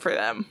waiting for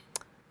them.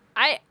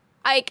 I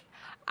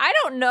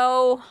don't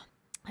know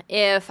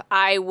if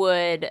I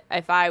would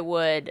have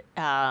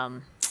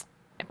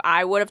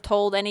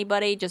told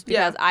anybody, just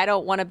because I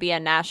don't want to be a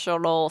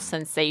national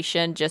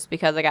sensation just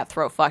because I got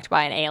throat fucked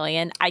by an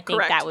alien. I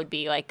think that would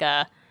be like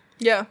that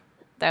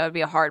would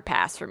be a hard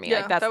pass for me. Yeah,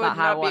 like that's that would not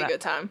how I be want a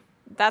good time.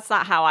 That's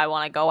not how I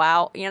want to go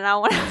out, you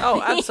know?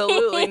 Oh,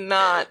 absolutely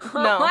not.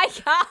 No. Oh my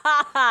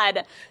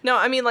god. No,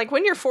 I mean, like,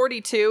 when you're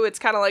 42, it's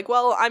kind of like,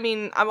 well, I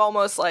mean, I've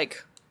almost,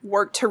 like,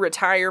 worked to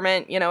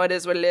retirement, you know, it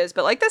is what it is.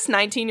 But, like, this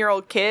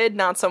 19-year-old kid,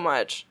 not so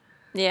much.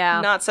 Yeah.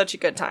 Not such a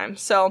good time.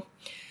 So,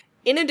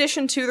 in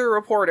addition to the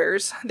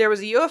reporters, there was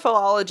a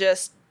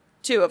UFOologist,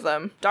 two of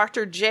them,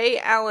 Dr. J.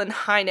 Allen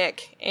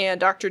Hynek and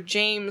Dr.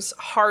 James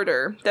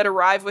Harder, that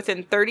arrived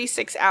within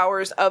 36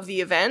 hours of the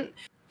event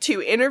to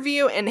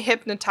interview and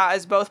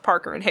hypnotize both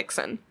Parker and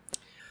Hickson.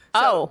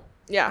 So,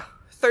 yeah,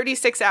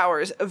 36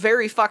 hours,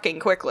 very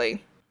fucking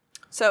quickly.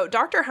 So,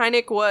 Dr.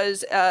 Hynek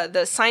was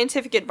the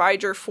scientific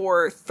advisor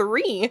for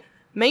 3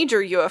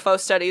 major UFO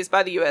studies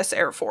by the U.S.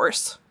 Air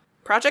Force.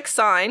 Project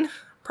Sign,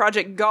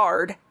 Project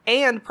Guard,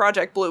 and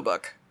Project Blue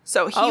Book.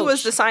 So, he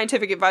was the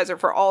scientific advisor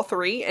for all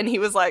 3, and he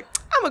was like,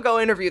 I'm gonna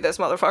go interview this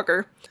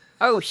motherfucker.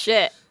 Oh,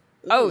 shit.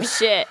 Oh,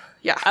 shit.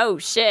 Yeah. Oh,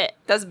 shit.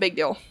 That's a big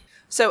deal.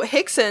 So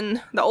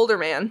Hickson, the older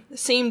man,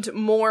 seemed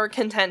more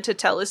content to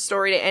tell his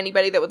story to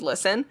anybody that would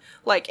listen.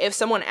 Like, if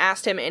someone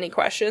asked him any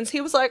questions, he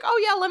was like,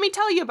 oh yeah, let me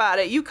tell you about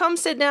it. You come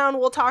sit down,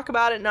 we'll talk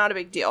about it, not a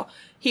big deal.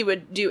 He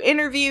would do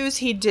interviews,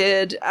 he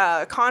did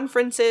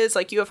conferences,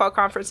 like UFO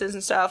conferences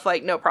and stuff,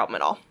 like no problem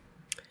at all.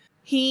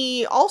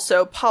 He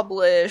also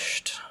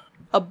published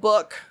a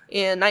book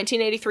in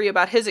 1983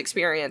 about his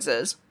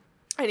experiences.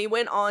 And he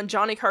went on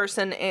Johnny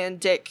Carson and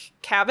Dick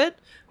Cavett,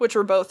 which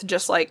were both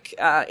just like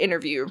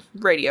interview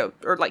radio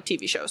or like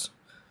TV shows.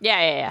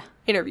 Yeah.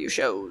 Interview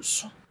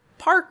shows.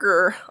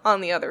 Parker,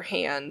 on the other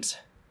hand,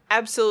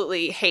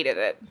 absolutely hated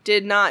it.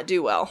 Did not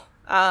do well.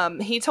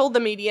 He told the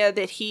media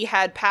that he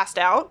had passed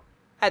out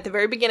at the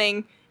very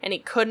beginning and he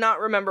could not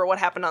remember what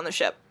happened on the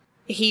ship.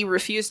 He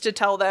refused to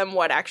tell them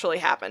what actually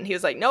happened. He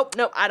was like, nope,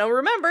 I don't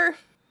remember.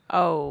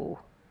 Oh.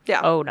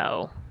 Yeah. Oh,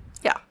 no.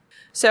 Yeah.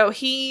 So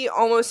he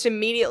almost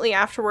immediately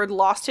afterward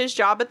lost his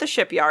job at the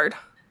shipyard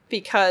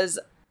because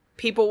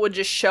people would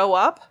just show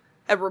up,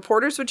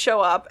 reporters would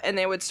show up, and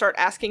they would start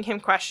asking him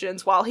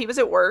questions while he was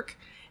at work,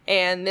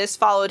 and this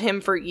followed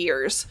him for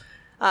years.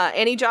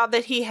 Any job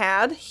that he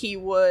had, he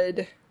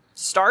would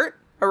start,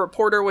 a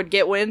reporter would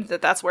get wind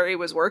that that's where he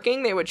was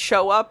working, they would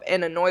show up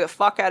and annoy the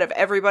fuck out of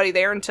everybody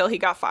there until he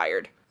got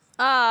fired.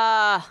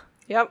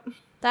 Yep.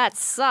 That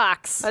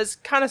sucks. That's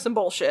kind of some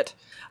bullshit.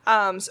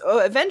 So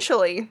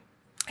eventually,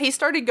 he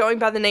started going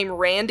by the name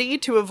Randy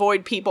to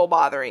avoid people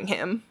bothering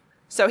him.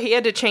 So he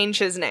had to change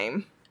his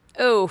name.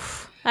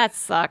 Oof, that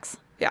sucks.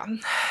 Yeah.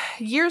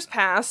 Years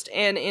passed,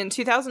 and in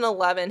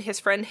 2011, his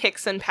friend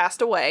Hickson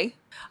passed away.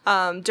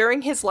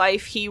 During his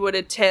life, he would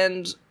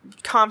attend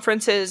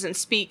conferences and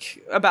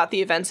speak about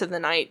the events of the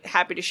night,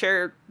 happy to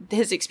share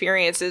his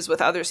experiences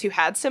with others who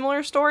had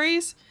similar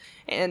stories.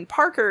 And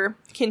Parker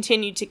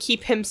continued to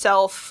keep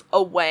himself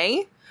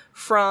away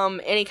from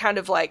any kind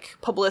of, like,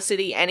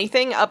 publicity,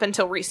 anything, up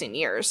until recent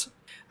years.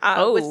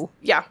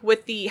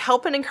 With the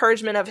help and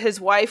encouragement of his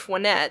wife,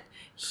 Wynette,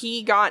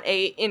 he got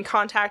in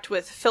contact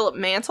with Philip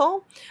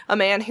Mantle, a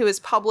man who has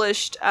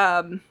published,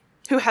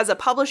 who has a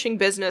publishing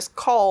business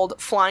called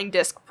Flying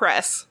Disc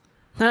Press.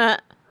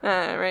 Right,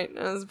 that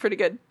was pretty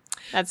good.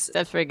 That's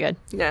pretty good.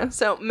 Yeah,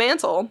 so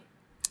Mantle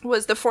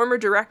was the former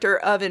director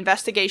of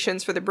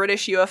investigations for the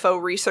British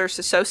UFO Research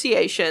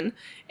Association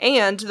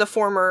and the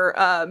former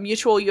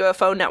Mutual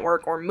UFO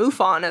Network, or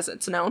MUFON as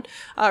it's known,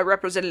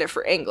 representative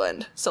for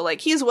England. So,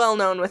 like, he's well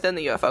known within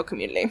the UFO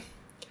community.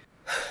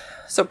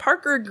 So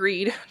Parker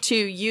agreed to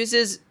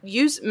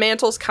use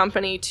Mantle's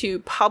company to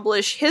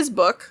publish his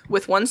book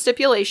with one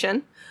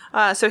stipulation.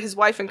 So his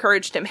wife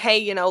encouraged him, hey,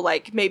 you know,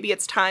 like, maybe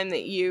it's time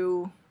that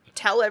you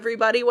tell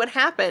everybody what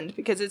happened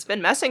because it's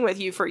been messing with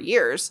you for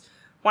years.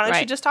 Why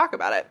don't you just talk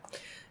about it?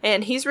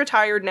 And he's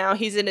retired now.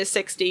 He's in his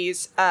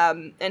 60s.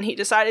 And he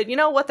decided, you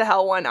know, what the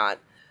hell, why not?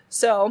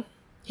 So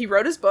he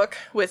wrote his book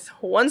with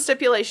one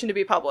stipulation to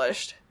be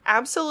published.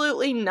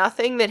 Absolutely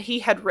nothing that he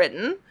had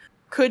written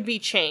could be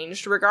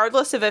changed,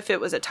 regardless of if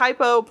it was a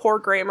typo, poor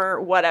grammar,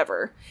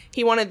 whatever.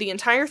 He wanted the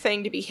entire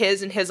thing to be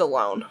his and his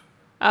alone.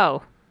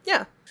 Oh.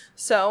 Yeah.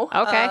 So.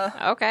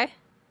 Okay.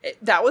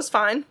 that was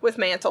fine with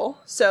Mantle.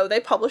 So they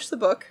published the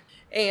book,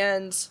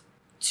 and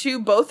to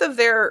both of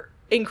their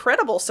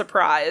incredible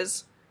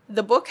surprise,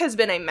 the book has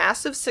been a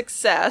massive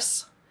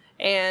success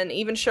and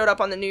even showed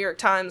up on the New York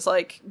Times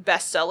like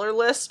bestseller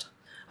list.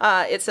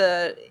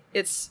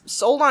 It's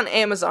sold on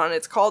Amazon.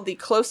 It's called The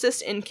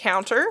Closest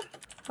Encounter.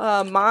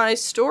 My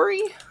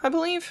Story, I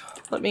believe.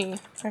 Let me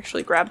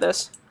actually grab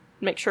this,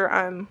 make sure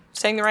I'm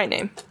saying the right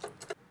name.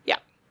 Yeah,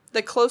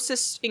 The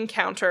Closest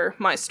Encounter,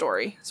 My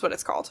Story is what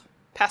it's called.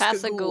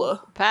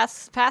 Pascagoula.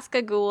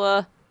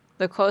 Pascagoula,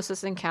 The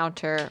Closest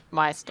Encounter,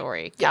 My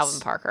Story. Yes. Calvin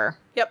Parker.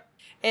 Yep.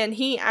 And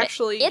he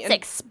actually... It's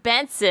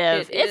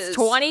expensive. It's is.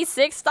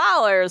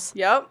 $26.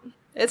 Yep.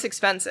 It's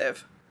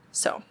expensive.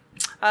 So,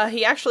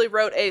 he actually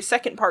wrote a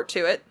second part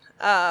to it,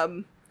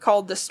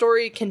 called The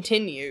Story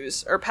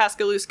Continues, or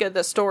Pascagoula,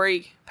 the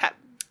story...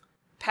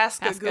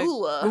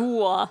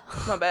 Pascagoula.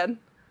 My bad.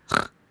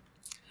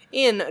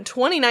 In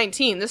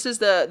 2019, this is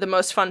the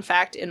most fun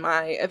fact in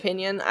my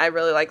opinion. I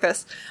really like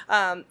this.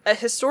 A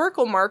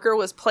historical marker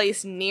was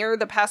placed near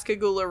the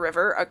Pascagoula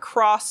River,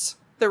 across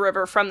the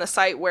river from the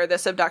site where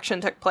this abduction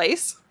took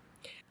place.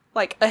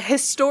 Like, a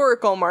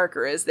historical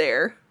marker is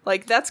there.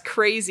 Like, that's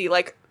crazy.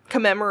 Like,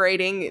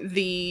 commemorating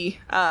the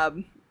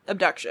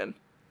abduction.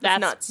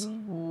 That's nuts.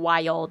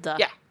 Wild.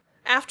 Yeah.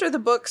 After the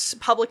book's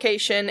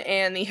publication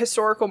and the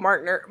historical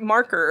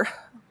marker,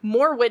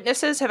 more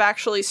witnesses have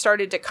actually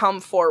started to come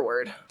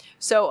forward.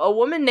 So a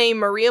woman named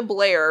Maria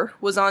Blair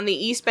was on the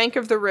east bank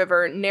of the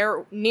river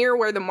near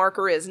where the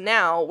marker is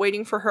now,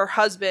 waiting for her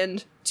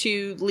husband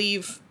to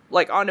leave,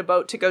 like, on a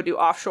boat to go do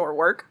offshore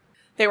work.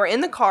 They were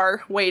in the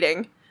car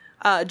waiting.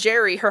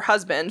 Jerry, her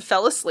husband,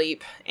 fell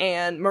asleep,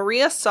 and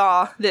Maria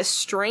saw this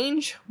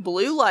strange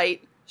blue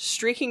light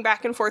streaking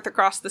back and forth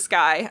across the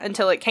sky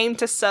until it came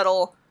to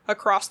settle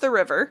across the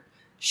river.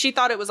 She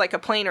thought it was like a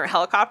plane or a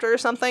helicopter or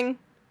something,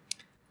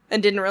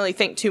 and didn't really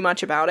think too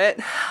much about it.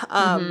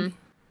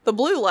 The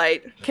blue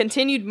light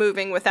continued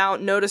moving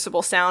without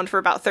noticeable sound for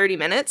about 30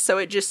 minutes, so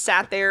it just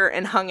sat there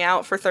and hung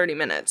out for 30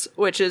 minutes,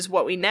 which is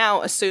what we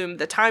now assume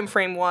the time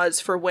frame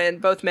was for when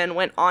both men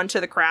went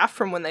onto the craft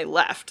from when they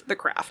left the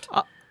craft.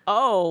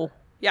 Oh.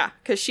 Yeah,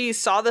 because she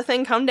saw the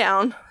thing come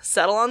down,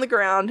 settle on the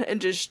ground,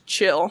 and just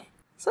chill.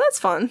 So that's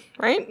fun,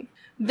 right?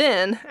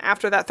 Then,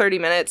 after that 30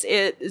 minutes,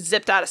 it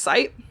zipped out of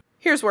sight.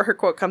 Here's where her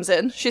quote comes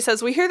in. She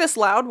says, "We hear this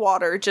loud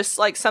water, just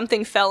like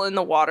something fell in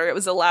the water. It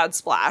was a loud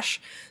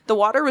splash. The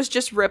water was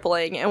just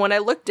rippling, and when I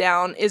looked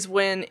down is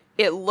when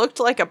it looked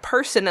like a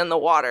person in the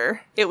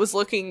water. It was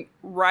looking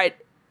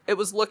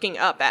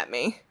up at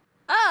me."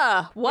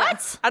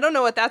 What? I don't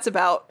know what that's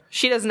about.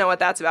 She doesn't know what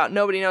that's about.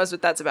 Nobody knows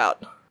what that's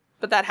about.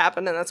 But that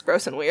happened, and that's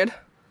gross and weird.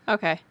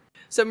 Okay.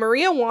 So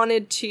Maria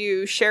wanted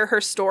to share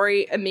her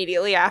story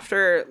immediately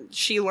after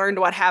she learned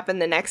what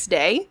happened the next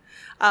day.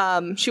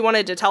 She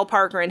wanted to tell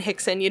Parker and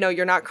Hickson,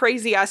 you're not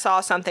crazy. I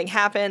saw something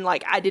happen.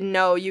 Like, I didn't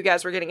know you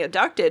guys were getting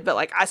abducted, but,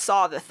 like, I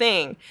saw the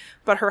thing.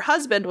 But her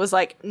husband was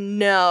like,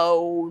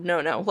 no,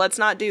 let's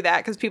not do that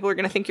because people are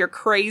going to think you're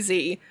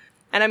crazy.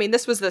 And I mean,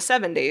 this was the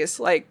 70s.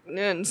 Like,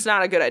 it's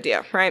not a good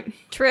idea, right?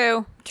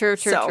 True.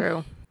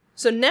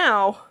 So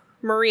now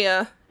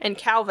Maria and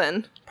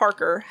Calvin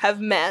Parker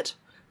have met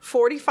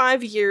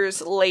 45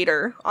 years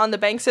later on the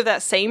banks of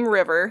that same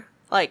river,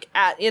 like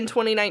in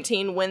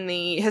 2019 when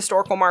the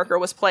historical marker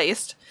was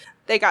placed.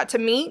 They got to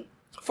meet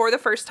for the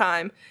first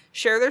time,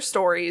 share their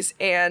stories,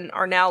 and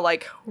are now,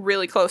 like,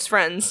 really close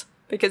friends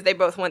because they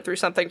both went through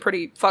something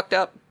pretty fucked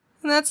up.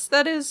 And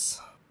that is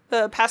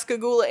the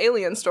Pascagoula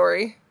alien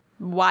story.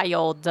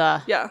 Wild.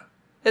 Yeah.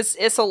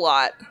 It's a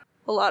lot.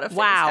 A lot of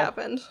things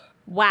happened.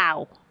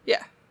 Wow.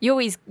 Yeah. You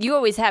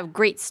always have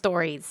great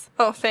stories.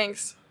 Oh,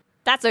 thanks.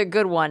 That's a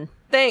good one.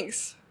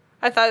 Thanks.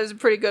 I thought it was a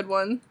pretty good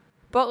one.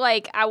 But,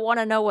 like, I want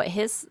to know what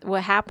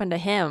happened to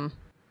him.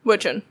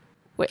 Which one?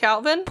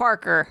 Calvin?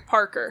 Parker.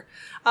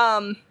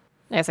 I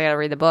guess I gotta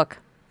read the book.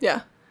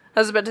 Yeah. I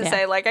was about to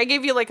say, like, I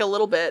gave you, like, a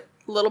little bit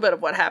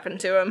of what happened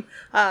to him.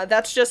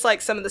 That's just,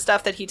 like, some of the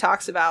stuff that he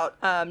talks about.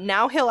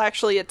 Now he'll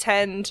actually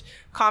attend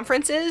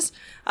conferences.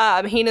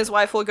 He and his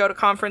wife will go to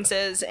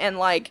conferences and,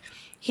 like,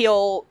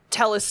 he'll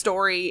tell his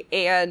story,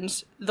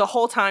 and the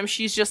whole time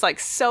she's just, like,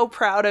 so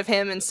proud of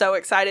him and so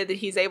excited that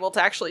he's able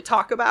to actually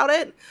talk about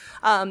it.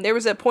 There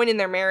was a point in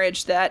their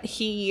marriage that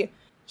he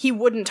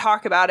wouldn't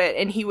talk about it,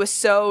 and he was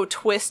so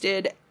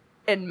twisted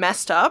and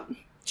messed up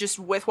just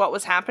with what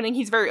was happening.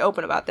 He's very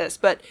open about this,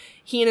 but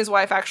he and his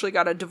wife actually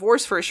got a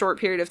divorce for a short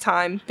period of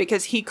time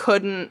because he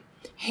couldn't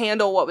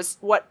handle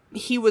what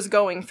he was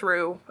going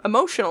through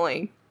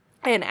emotionally.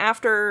 And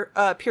after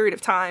a period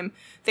of time,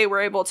 they were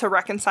able to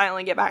reconcile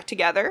and get back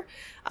together.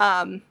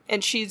 And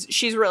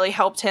she's really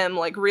helped him,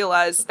 like,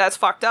 realize that's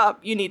fucked up.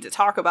 You need to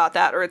talk about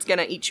that or it's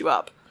gonna eat you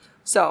up.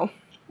 So.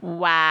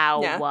 Wow.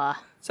 Yeah.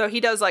 So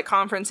he does, like,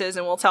 conferences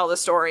and will tell the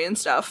story and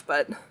stuff,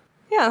 but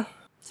yeah,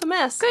 it's a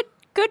mess.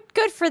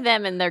 Good for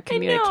them and their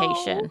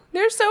communication.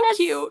 They're so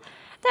cute.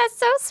 That's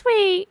so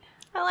sweet.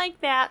 I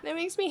like that. It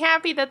makes me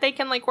happy that they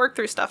can, like, work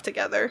through stuff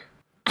together.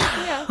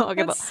 Yeah. Look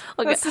at the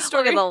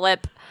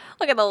lip.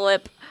 Look at the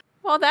lip.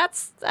 Well,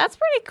 that's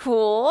pretty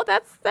cool.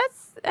 That's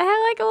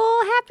like a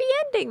little happy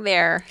ending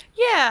there.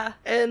 Yeah,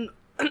 and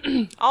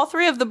all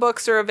 3 of the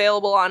books are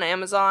available on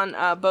Amazon,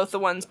 both the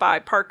ones by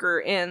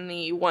Parker and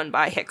the one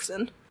by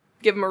Hickson.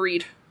 Give them a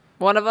read.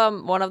 One of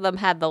them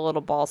had the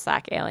little ball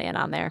sack alien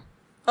on there.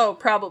 Oh,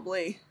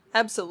 probably.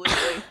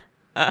 Absolutely.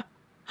 I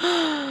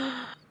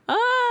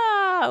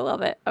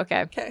love it.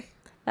 Okay. Okay.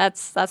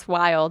 That's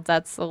wild.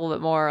 That's a little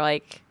bit more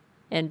like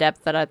in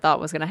depth than I thought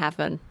was going to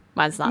happen.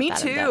 Mine's not. Me that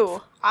too.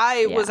 in-depth.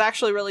 I was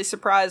actually really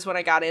surprised when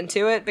I got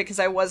into it because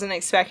I wasn't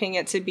expecting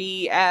it to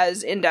be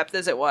as in depth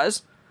as it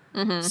was.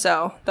 Mm-hmm.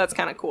 So that's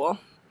kind of cool.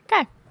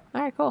 Okay.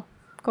 All right. Cool.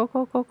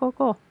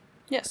 Cool.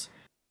 Yes.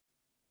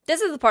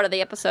 This is the part of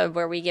the episode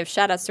where we give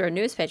shout outs to our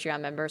newest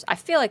Patreon members. I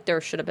feel like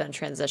there should have been a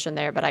transition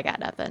there, but I got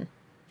nothing.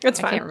 It's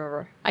fine.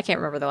 I can't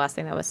remember the last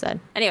thing that was said.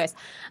 Anyways,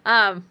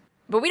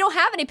 but we don't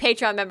have any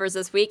Patreon members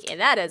this week, and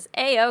that is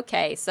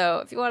A-okay. So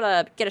if you want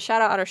to get a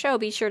shout out on our show,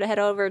 be sure to head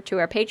over to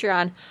our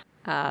Patreon,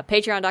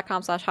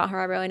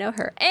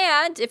 patreon.com/HotHer.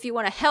 And if you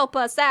want to help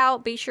us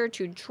out, be sure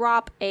to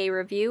drop a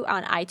review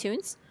on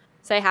iTunes.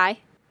 Say hi.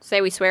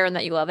 Say we swear and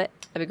that you love it.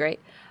 That'd be great.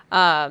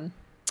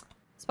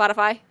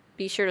 Spotify,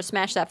 be sure to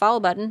smash that follow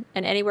button.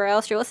 And anywhere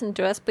else you're listening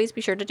to us, please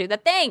be sure to do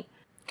that thing.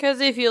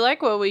 Because if you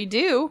like what we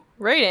do,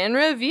 rate and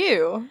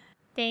review.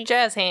 Thanks.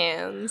 Jazz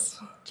hands.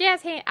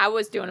 Jazz hands. I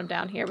was doing them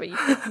down here, but you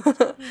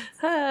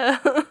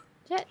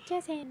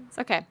jazz hands.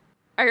 Okay.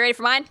 Are you ready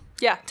for mine?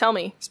 Yeah, tell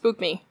me. Spook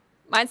me.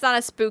 Mine's not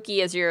as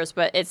spooky as yours,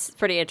 but it's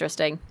pretty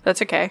interesting.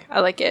 That's okay.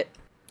 I like it.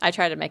 I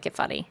try to make it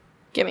funny.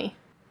 Gimme.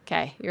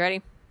 Okay, you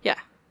ready? Yeah.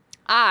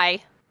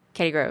 I,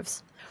 Katie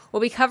Groves,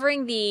 will be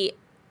covering the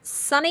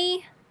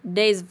Sunny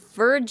Des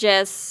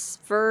Vergers.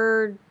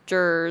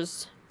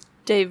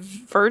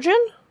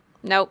 Divergent?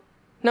 Nope.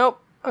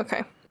 Nope. Okay.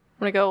 I'm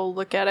gonna go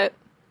look at it.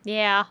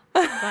 Yeah.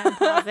 I'm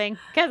pausing.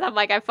 Because I'm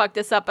like, I fucked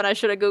this up and I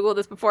should have Googled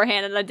this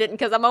beforehand and I didn't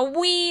because I'm a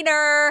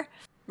wiener.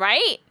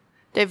 Right?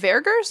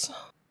 Divergers?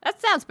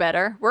 That sounds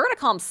better. We're going to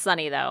call him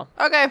Sunny, though.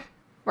 Okay.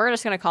 We're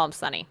just going to call him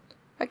Sunny.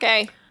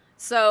 Okay.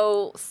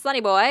 So,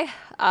 Sunny Boy,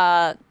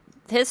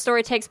 his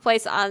story takes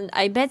place on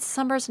a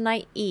Midsummer's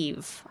Night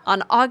Eve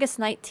on August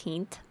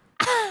 19th.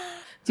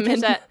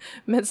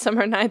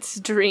 Midsummer Night's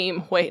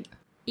Dream. Wait.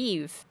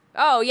 Eve.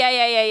 Oh,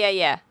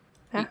 yeah.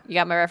 You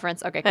got my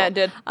reference? Okay, cool. Yeah, I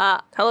did.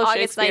 Hello,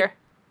 August Shakespeare.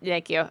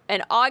 Thank you.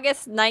 And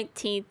August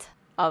 19th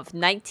of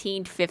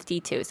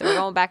 1952. So we're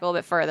going back a little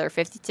bit further,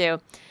 52.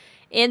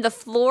 In the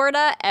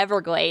Florida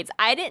Everglades.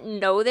 I didn't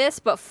know this,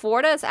 but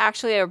Florida is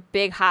actually a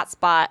big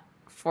hotspot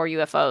for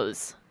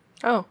UFOs.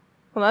 Oh,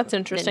 well, that's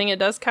interesting. It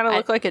does kind of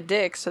look like a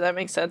dick, so that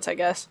makes sense, I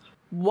guess.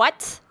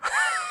 What?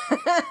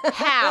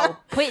 How?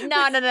 Wait,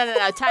 no.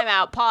 Time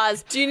out.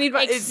 Pause. Do you need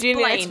an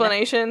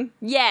explanation?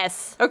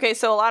 Yes. Okay,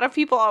 so a lot of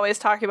people always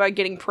talk about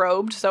getting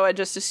probed, so I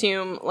just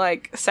assume,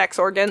 like, sex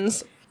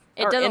organs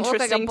are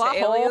interesting to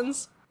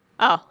aliens.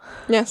 Oh.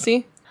 Yeah,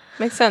 see?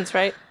 Makes sense,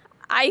 right?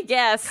 I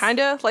guess.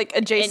 Kinda, like,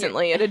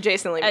 adjacently. It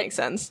adjacently makes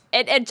sense.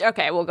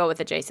 Okay, we'll go with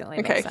adjacently.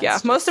 Okay, makes sense. yeah.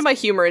 Most of my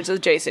humor is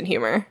adjacent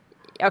humor.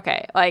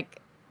 Okay, like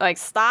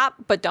stop,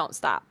 but don't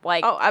stop.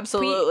 Like, oh,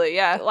 absolutely,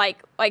 yeah.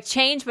 Like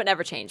change, but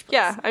never change, please.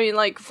 Yeah, I mean,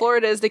 like,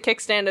 Florida is the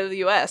kickstand of the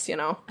U.S., you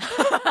know?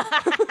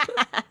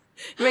 It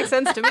makes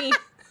sense to me.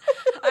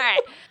 All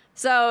right,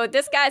 so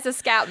this guy's a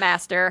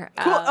scoutmaster.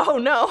 Cool. Oh,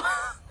 no.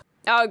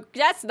 Oh,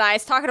 that's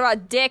nice. Talking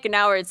about dick, and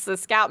now it's the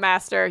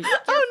scoutmaster. You're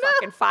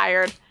fucking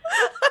fired.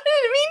 I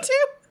didn't mean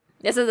to.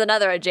 This is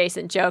another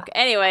adjacent joke.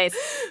 Anyways.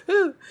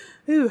 Ooh.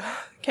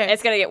 Okay.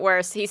 It's going to get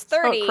worse. He's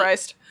 30. Oh,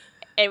 Christ.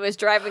 And was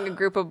driving a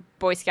group of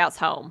Boy Scouts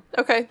home.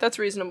 Okay, that's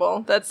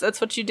reasonable.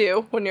 That's what you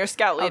do when you're a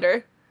scout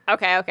leader.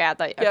 Okay. I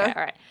thought. Okay, yeah.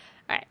 All right.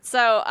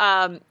 So,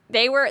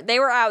 they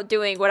were out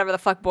doing whatever the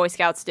fuck Boy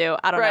Scouts do.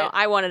 I don't know.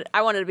 I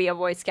wanted to be a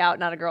Boy Scout,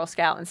 not a Girl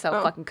Scout, and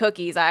sell fucking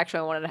cookies. I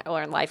actually wanted to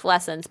learn life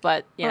lessons,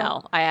 but you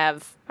know, I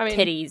have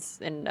titties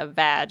and a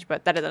vag,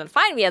 but that doesn't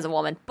define me as a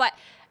woman. But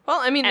well,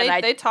 I mean,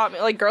 they taught me,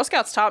 like, Girl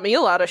Scouts taught me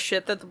a lot of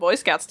shit that the Boy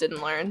Scouts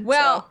didn't learn.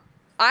 Well, so.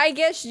 I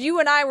guess you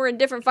and I were in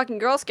different fucking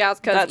Girl Scouts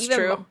because that's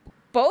true.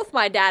 Both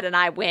my dad and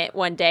I went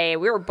one day.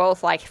 We were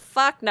both like,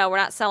 fuck no, we're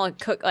not selling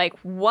like,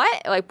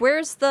 what? Like,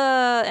 where's the...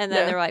 And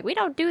then they were like, we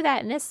don't do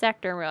that in this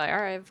sector. And we're like,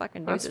 all right,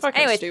 fucking do that's this.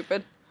 Fucking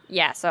stupid.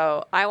 Yeah,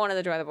 so I wanted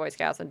to join the Boy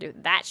Scouts and do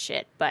that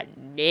shit, but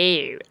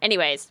no.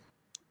 Anyways,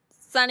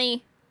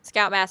 Sonny,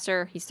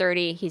 Scoutmaster, he's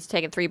 30. He's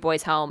taking 3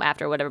 boys home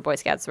after whatever Boy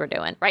Scouts were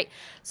doing, right?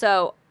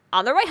 So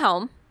on their way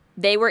home,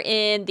 they were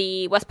in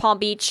the West Palm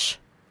Beach,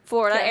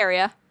 Florida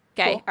area.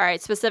 Okay. Cool. All right.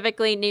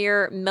 Specifically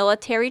near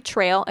Military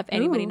Trail. If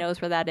anybody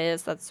knows where that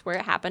is, that's where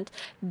it happened.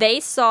 They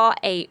saw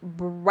a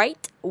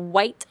bright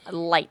white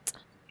light.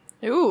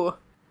 Ooh.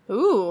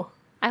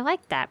 I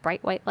like that.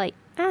 Bright white light.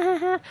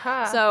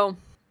 So,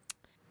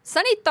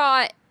 Sonny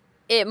thought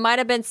it might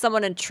have been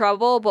someone in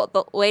trouble,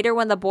 but later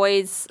when the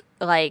boys,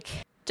 like,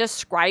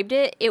 described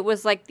it, it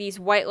was like these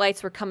white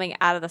lights were coming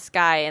out of the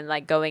sky and,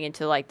 like, going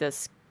into, like,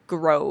 this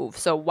grove.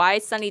 So, why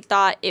Sonny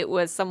thought it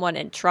was someone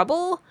in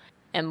trouble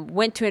and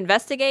went to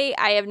investigate,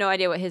 I have no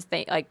idea what his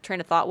train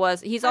of thought was.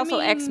 He's also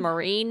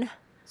ex-Marine,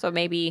 so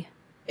maybe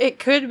It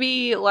could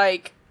be,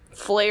 like,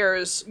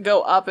 flares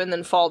go up and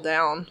then fall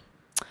down.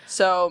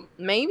 So,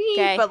 maybe,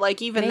 but,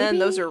 like, even then,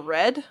 those are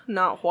red,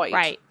 not white.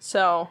 Right.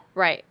 So.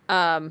 Right.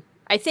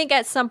 I think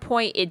at some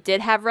point it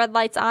did have red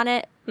lights on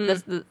it.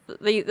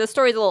 The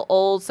story's a little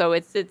old, so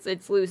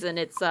it's losing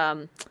its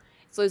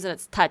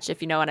touch,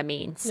 if you know what I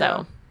mean. So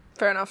yeah.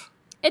 Fair enough.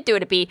 It do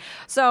what it be.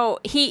 So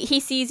he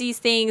sees these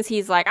things.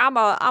 He's like, I'm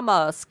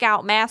a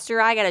scout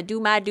master. I gotta do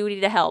my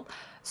duty to help.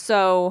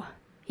 So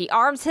he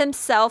arms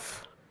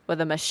himself with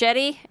a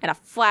machete and a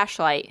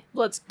flashlight.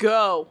 Let's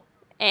go.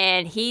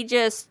 And he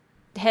just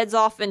heads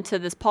off into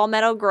this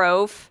palmetto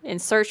grove in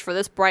search for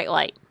this bright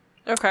light.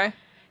 Okay.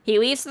 He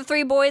leaves the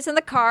 3 boys in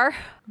the car.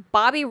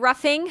 Bobby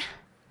Ruffing,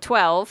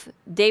 12.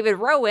 David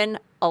Rowan,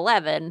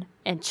 11.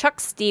 And Chuck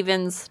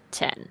Stevens,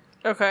 10.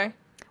 Okay.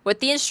 With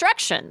the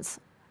instructions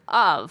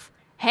of,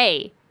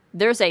 hey,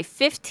 there's a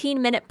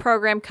 15-minute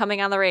program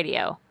coming on the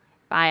radio.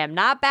 If I am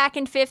not back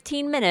in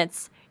 15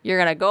 minutes, you're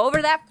going to go over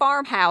to that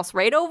farmhouse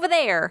right over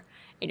there,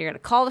 and you're going to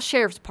call the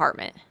sheriff's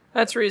department.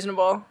 That's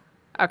reasonable.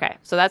 Okay,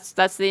 so that's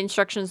the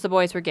instructions the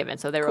boys were given.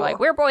 So they were like,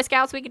 we're Boy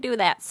Scouts, we can do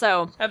that.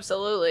 So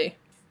absolutely.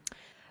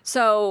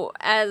 So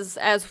as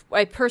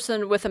a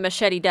person with a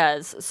machete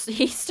does,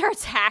 he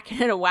starts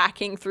hacking and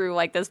whacking through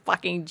like this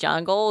fucking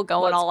jungle,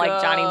 going all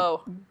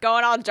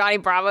Johnny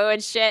Bravo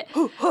and shit.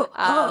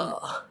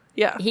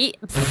 Yeah. He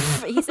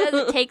says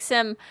it takes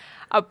him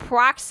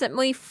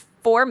approximately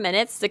 4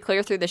 minutes to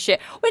clear through the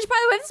shit, which, by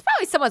the way, this is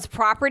probably someone's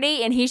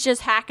property, and he's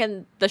just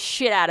hacking the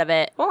shit out of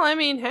it. Well, I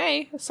mean,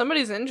 hey, if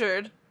somebody's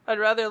injured, I'd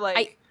rather,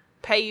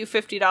 pay you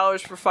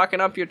 $50 for fucking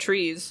up your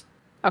trees.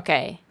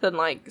 Okay.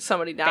 Than,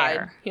 somebody died,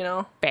 Fair. You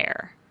know?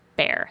 Fair.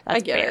 That's I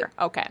get fair.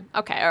 it.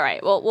 Okay, all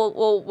right. Well,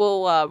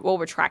 we'll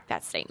retract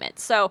that statement.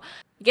 So,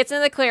 he gets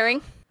into the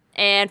clearing,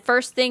 and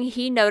first thing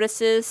he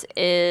notices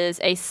is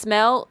a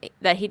smell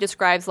that he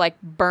describes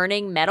like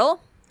burning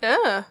metal.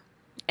 Yeah.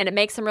 And it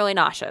makes him really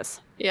nauseous.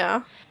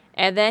 Yeah.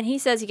 And then he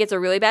says he gets a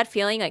really bad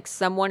feeling like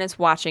someone is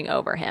watching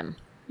over him.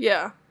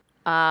 Yeah.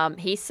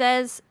 He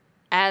says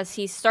as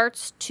he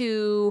starts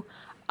to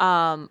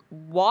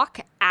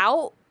walk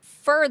out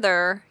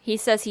further, he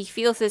says he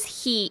feels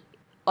this heat,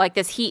 like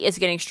this heat is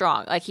getting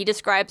strong. Like he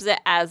describes it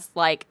as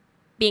like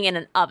being in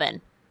an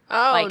oven.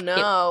 Oh,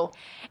 no.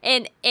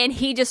 And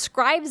he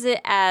describes it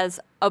as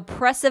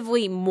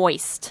oppressively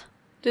moist.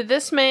 Did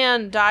this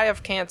man die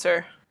of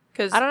cancer?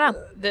 Because I don't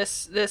know.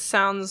 This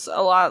sounds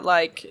a lot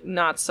like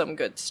not some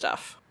good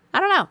stuff. I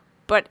don't know.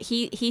 But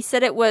he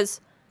said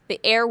the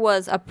air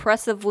was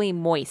oppressively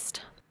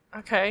moist.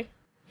 Okay.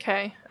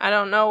 I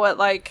don't know what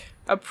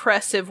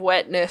oppressive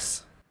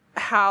wetness,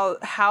 how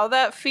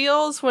that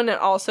feels when it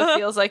also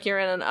feels like you're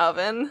in an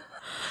oven.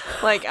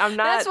 I'm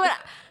not.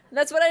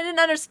 That's what I didn't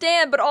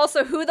understand, but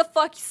also who the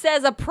fuck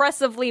says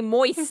oppressively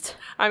moist?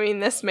 I mean,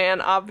 this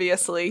man,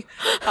 obviously.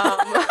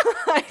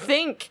 I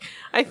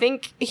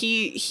think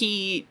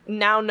he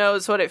now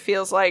knows what it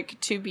feels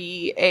like to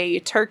be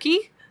a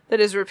turkey that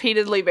is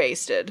repeatedly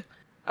basted.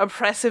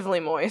 Oppressively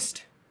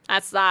moist.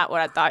 That's not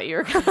what I thought you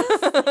were going to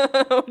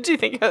say. What do you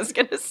think I was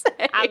going to say?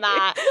 I'm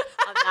not.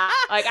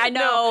 I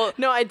know.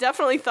 No, I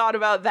definitely thought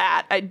about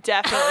that.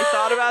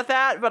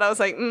 But I was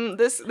like, we're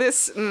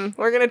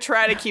going to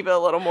try to keep it a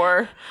little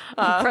more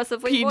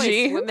oppressively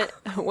PG. Moist.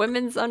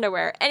 Women's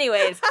underwear.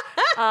 Anyways,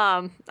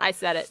 I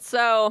said it.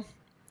 So,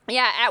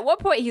 yeah, at one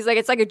point he's like,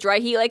 it's like a dry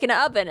heat like in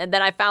an oven. And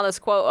then I found this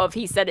quote of,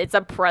 he said, it's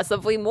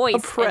oppressively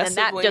moist.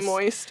 Oppressively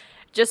moist.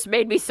 Just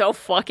made me so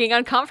fucking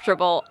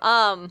uncomfortable.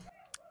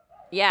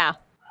 Yeah.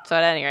 So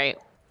at any rate.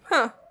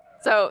 Huh.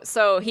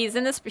 So he's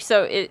in this.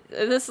 This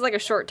is like a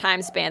short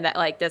time span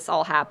that this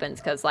all happens,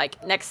 because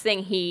next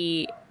thing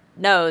he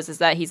knows is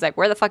that he's like,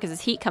 where the fuck is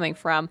this heat coming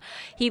from?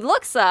 He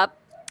looks up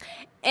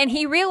and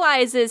he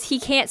realizes he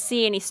can't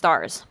see any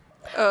stars.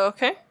 Oh,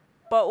 okay.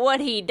 But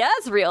what he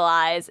does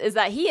realize is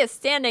that he is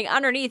standing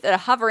underneath a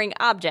hovering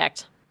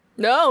object.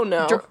 No.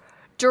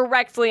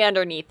 Directly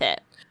underneath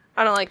it.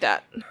 I don't like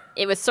that.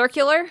 It was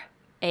circular,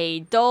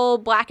 a dull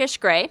blackish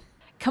gray,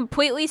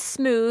 completely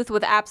smooth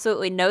with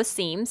absolutely no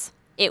seams.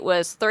 It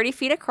was 30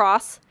 feet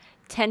across,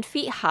 10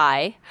 feet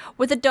high,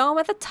 with a dome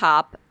at the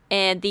top,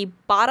 and the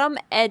bottom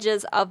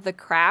edges of the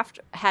craft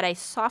had a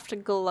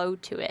soft glow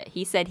to it.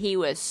 He said he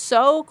was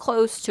so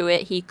close to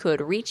it, he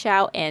could reach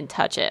out and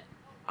touch it.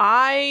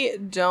 I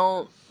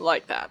don't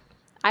like that.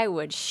 I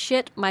would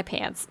shit my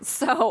pants.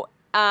 So,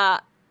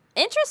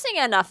 interesting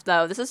enough,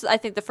 though, this is, I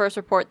think, the first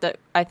report that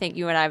I think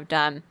you and I have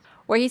done,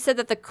 where he said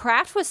that the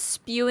craft was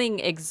spewing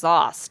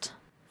exhaust.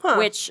 Huh.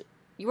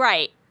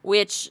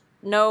 Which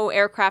no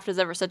aircraft is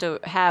ever said to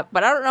have.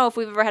 But I don't know if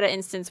we've ever had an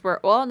instance where,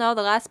 well, no,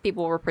 the last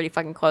people were pretty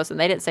fucking close and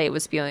they didn't say it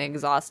was spewing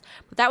exhaust.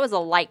 But that was a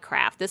light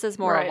craft. This is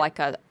more of like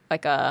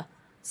a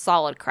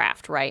solid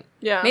craft, right?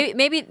 Yeah.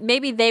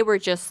 Maybe they were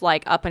just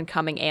up and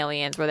coming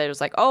aliens where they're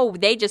just like, oh,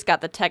 they just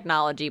got the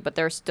technology, but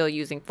they're still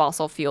using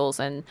fossil fuels,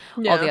 and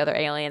all the other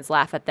aliens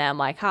laugh at them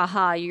like,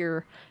 haha,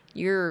 your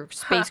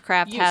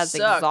spacecraft has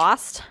suck.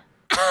 exhaust.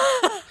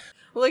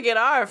 Look at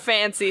our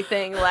fancy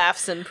thing,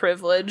 laughs and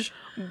privilege.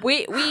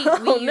 We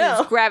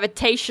use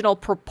gravitational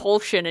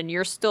propulsion, and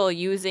you're still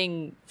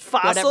using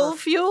fossil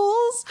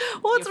fuels?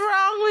 What's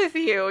wrong with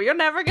you? You're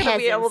never going to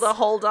be able to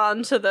hold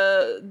on to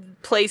the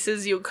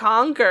places you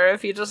conquer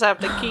if you just have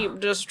to keep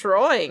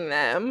destroying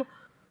them.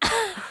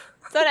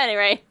 So at any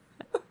rate,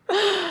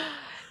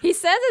 he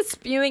says it's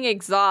spewing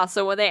exhaust,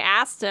 so when they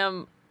asked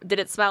him, did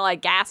it smell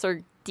like gas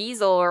or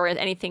diesel or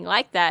anything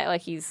like that,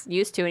 like he's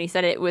used to, and he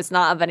said it was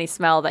not of any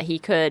smell that he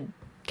could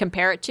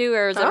compare it to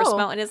or has ever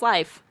smelled in his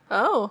life.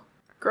 Oh,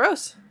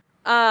 gross.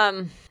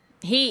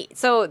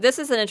 So this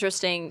is an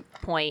interesting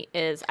point,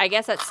 is I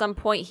guess at some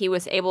point he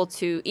was able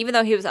to, even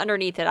though he was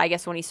underneath it, I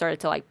guess when he started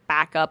to like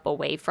back up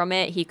away from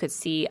it, he could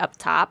see up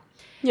top.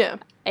 Yeah.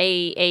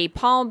 A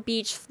Palm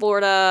Beach,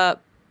 Florida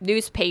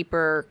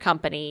newspaper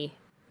company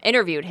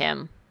interviewed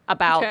him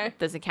about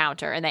this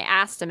encounter, and they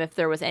asked him if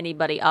there was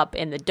anybody up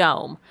in the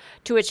dome,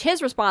 to which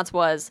his response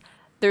was,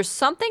 "There's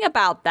something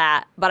about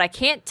that, but I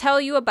can't tell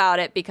you about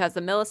it because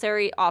the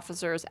military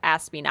officers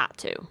asked me not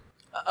to."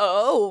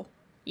 Oh.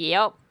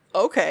 Yep.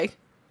 Okay.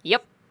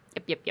 Yep.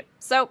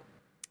 So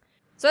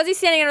as he's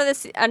standing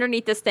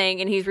underneath this thing,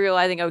 and he's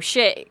realizing, oh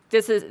shit,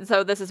 this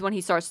is when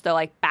he starts to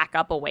like back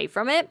up away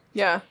from it.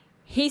 Yeah.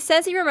 He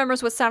says he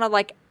remembers what sounded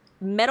like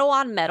metal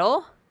on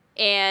metal,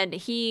 and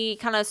he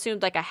kind of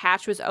assumed like a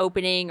hatch was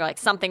opening or like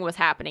something was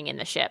happening in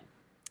the ship.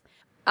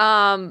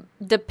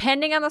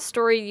 Depending on the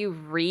story you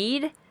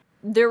read,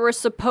 there were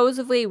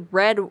supposedly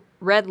red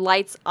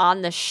lights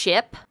on the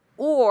ship,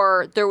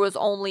 or there was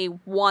only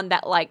one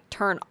that like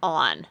turned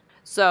on.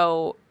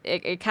 So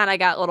it kind of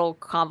got a little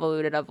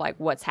convoluted of like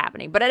what's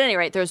happening. But at any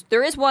rate,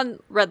 there is one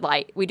red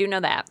light. We do know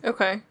that.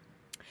 Okay.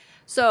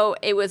 So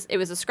it was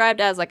described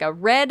as like a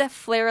red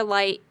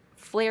flare-like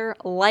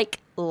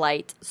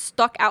light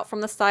stuck out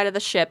from the side of the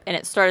ship, and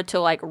it started to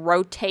like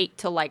rotate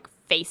to like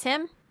face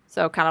him.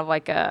 So kind of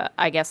like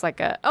almost like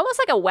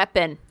a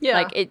weapon. Yeah.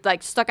 Like it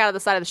like stuck out of the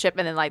side of the ship,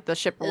 and then like the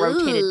ship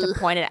rotated to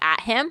point it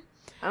at him.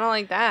 I don't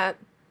like that.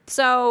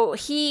 So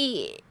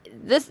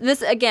this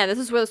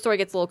is where the story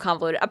gets a little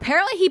convoluted.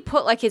 Apparently he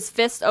put like his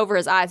fist over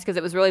his eyes because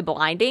it was really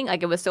blinding.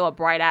 Like it was still a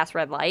bright ass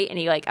red light, and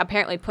he like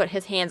apparently put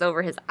his hands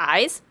over his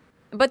eyes.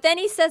 But then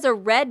he says a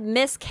red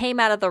mist came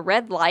out of the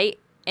red light,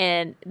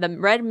 and the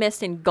red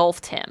mist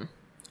engulfed him.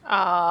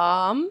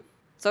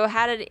 So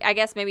I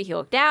guess maybe he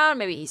looked down,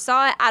 maybe he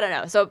saw it, I don't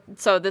know.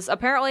 So this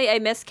apparently a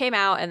mist came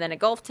out and then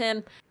engulfed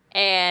him,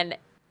 and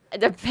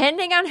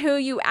depending on who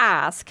you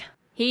ask,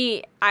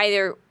 he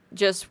either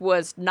just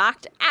was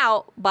knocked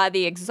out by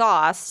the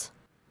exhaust,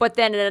 but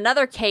then in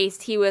another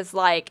case he was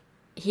like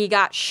he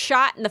got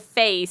shot in the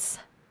face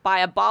by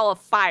a ball of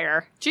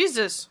fire.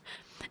 Jesus.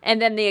 And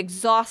then the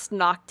exhaust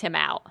knocked him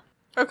out.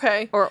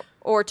 Okay.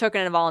 Or took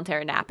an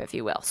involuntary nap, if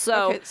you will.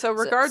 So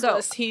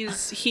regardless, he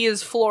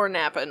is floor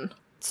napping.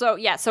 So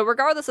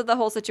regardless of the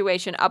whole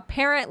situation,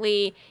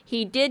 apparently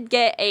he did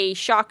get a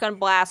shotgun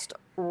blast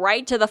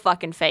right to the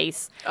fucking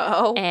face.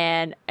 Oh.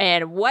 And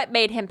what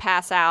made him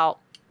pass out?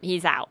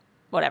 He's out.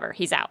 Whatever.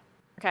 He's out.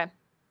 Okay.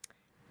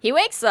 He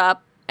wakes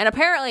up, and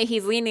apparently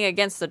he's leaning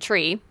against a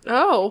tree.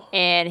 Oh.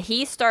 And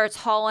he starts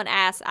hauling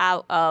ass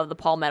out of the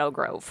Palmetto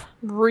Grove.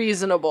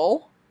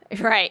 Reasonable.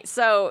 Right.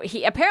 So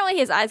apparently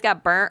his eyes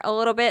got burnt a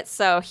little bit,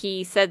 so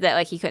he said that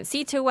like he couldn't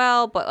see too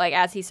well, but like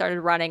as he started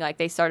running, like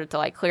they started to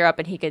like clear up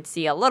and he could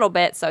see a little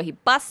bit. So he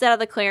busts out of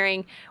the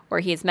clearing,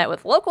 where he is met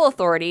with local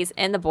authorities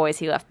and the boys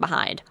he left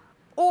behind.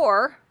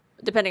 Or,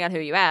 depending on who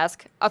you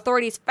ask,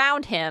 authorities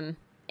found him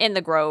in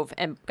the grove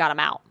and got him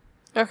out.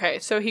 Okay,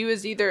 so he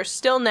was either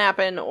still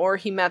napping or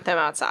he met them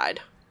outside.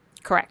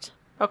 Correct.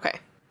 Okay.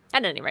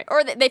 At any rate.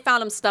 Or they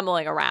found him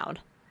stumbling around,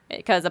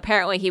 because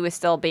apparently he was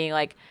still being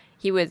like,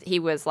 he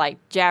was like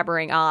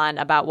jabbering on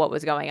about what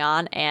was going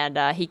on, and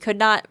he could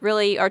not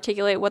really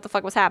articulate what the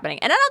fuck was happening.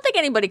 And I don't think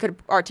anybody could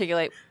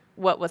articulate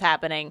what was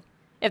happening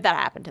if that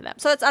happened to them.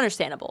 So it's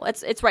understandable.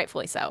 It's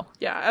rightfully so.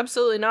 Yeah,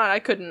 absolutely not. I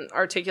couldn't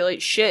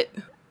articulate shit.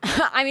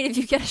 I mean, if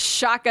you get a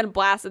shotgun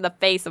blast in the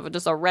face of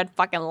just a red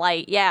fucking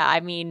light, yeah, I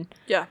mean...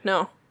 Yeah,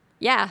 no.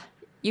 Yeah,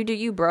 you do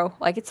you, bro.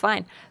 Like, it's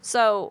fine.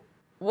 So,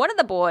 one of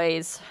the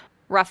boys,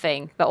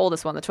 Ruffing, the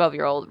oldest one, the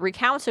 12-year-old,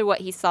 recounted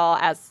what he saw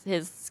as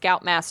his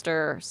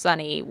scoutmaster,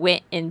 Sonny,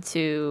 went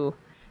into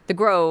the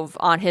grove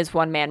on his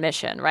one-man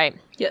mission, right?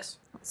 Yes.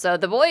 So,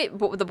 the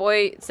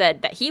boy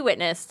said that he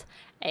witnessed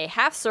a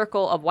half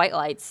circle of white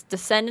lights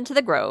descend into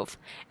the grove,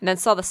 and then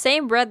saw the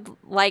same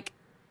red-like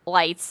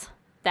lights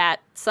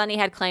that Sonny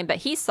had claimed that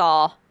he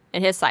saw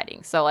in his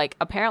sighting. So, like,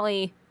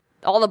 apparently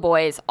all the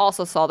boys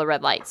also saw the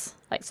red lights.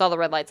 Like, saw the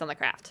red lights on the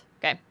craft.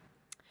 Okay.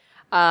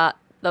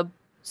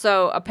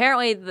 So,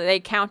 apparently they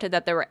counted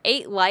that there were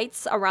 8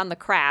 lights around the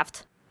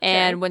craft.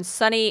 And when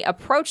Sonny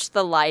approached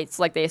the lights,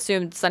 like they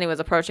assumed Sonny was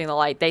approaching the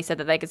light, they said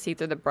that they could see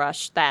through the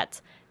brush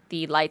that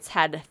the lights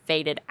had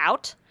faded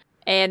out.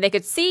 And they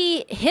could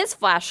see his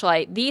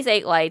flashlight, these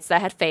 8 lights that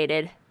had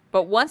faded.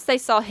 But once they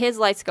saw his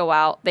lights go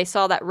out, they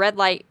saw that red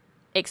light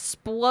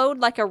explode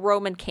like a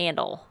Roman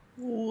candle.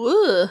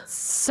 Ugh.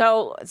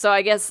 So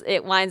I guess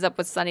it lines up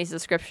with Sonny's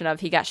description of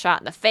he got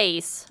shot in the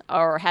face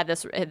or had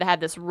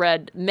this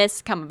red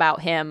mist come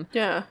about him.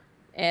 Yeah.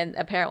 And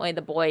apparently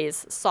the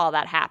boys saw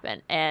that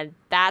happen, and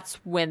that's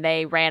when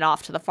they ran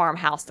off to the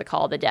farmhouse to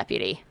call the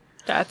deputy.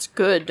 That's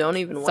good. Don't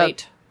even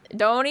wait.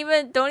 Don't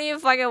even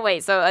fucking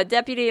wait. So a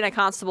deputy and a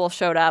constable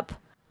showed up.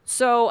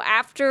 So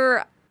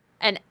after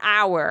an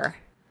hour,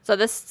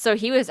 so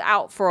he was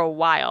out for a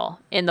while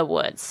in the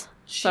woods.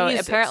 So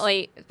Jesus.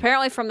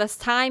 apparently from this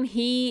time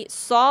he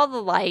saw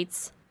the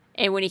lights,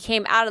 and when he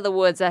came out of the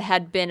woods, it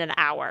had been an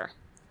hour.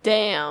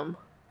 Damn.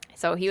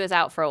 So he was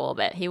out for a little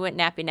bit. He went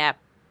nappy nap.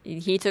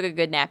 He took a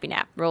good nappy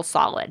nap, real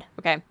solid.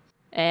 Okay,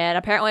 and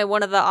apparently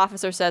one of the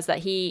officers says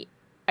that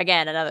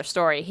again, another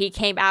story. He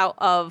came out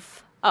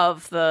of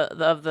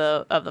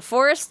the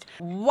forest,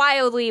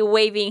 wildly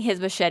waving his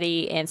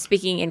machete and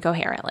speaking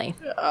incoherently.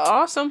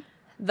 Awesome.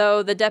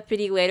 Though the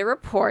deputy later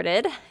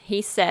reported,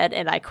 he said,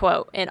 and I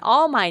quote, "In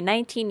all my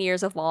 19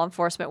 years of law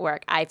enforcement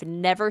work, I've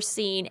never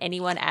seen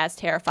anyone as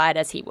terrified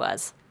as he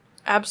was."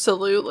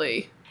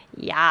 Absolutely.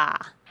 Yeah.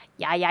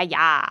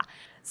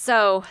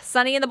 So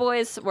Sonny and the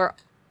boys were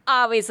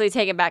obviously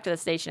taken back to the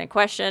station in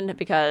question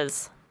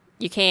because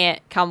you can't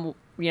come,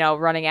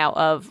 running out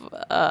of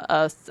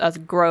a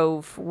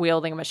grove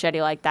wielding a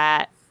machete like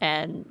that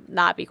and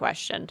not be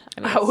questioned.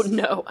 I mean, Oh,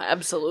 no,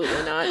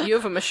 absolutely not. You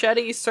have a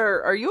machete,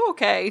 sir. Are you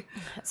okay?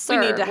 Sir,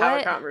 we need to have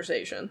what? a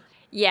conversation.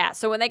 Yeah,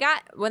 so when they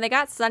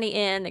got Sonny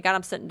in, they got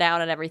him sitting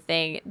down and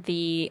everything,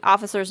 the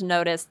officers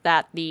noticed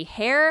that the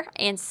hair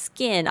and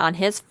skin on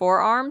his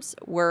forearms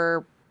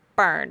were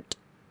burned.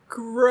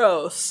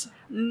 Gross.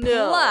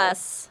 No.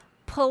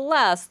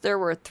 Plus, there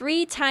were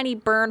 3 tiny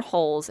burn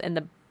holes in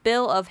the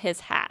bill of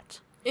his hat.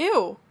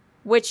 Ew.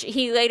 Which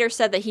he later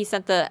said that he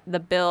sent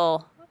the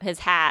bill, his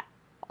hat,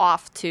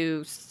 off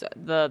to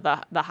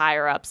the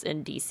higher ups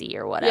in DC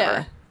or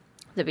whatever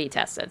to be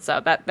tested.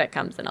 So that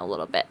comes in a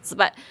little bit. So,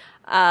 but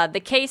the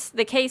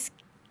case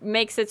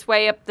makes its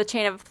way up the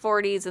chain of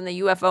authorities in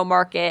the UFO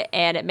market,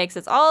 and it makes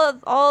it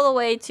all the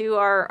way to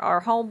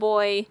our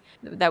homeboy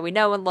that we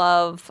know and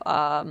love,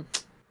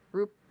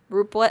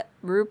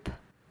 Roop.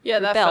 Yeah,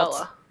 that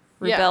fella.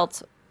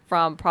 Ruppelt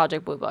from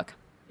Project Blue Book.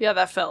 Yeah,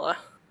 that fella.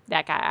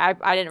 That guy.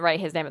 I didn't write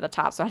his name at the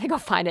top, so I had to go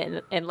find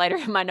it in later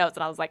in my notes,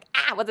 and I was like,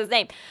 what's his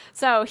name?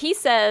 So he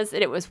says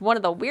that it was one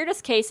of the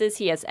weirdest cases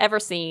he has ever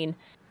seen,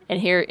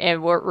 and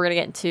we're gonna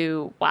get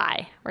into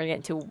why. We're gonna get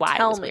into why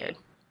it was weird.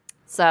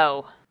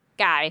 So,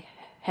 guy,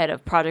 head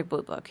of Project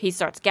Blue Book, he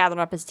starts gathering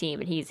up his team,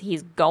 and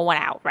he's going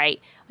out,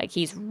 right? Like,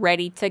 he's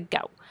ready to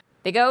go.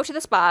 They go to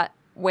the spot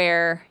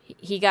where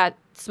he got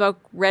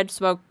red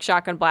smoke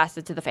shotgun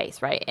blasted to the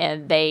face, right?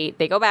 And they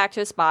go back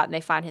to his spot, and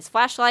they find his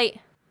flashlight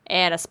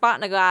and a spot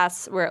in the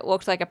grass where it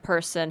looks like a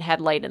person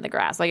had laid in the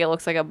grass. Like, it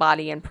looks like a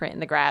body imprint in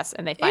the grass,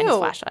 and they find his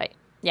flashlight.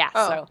 Yeah,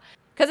 so,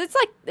 because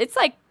it's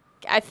like,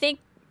 I think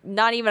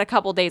not even a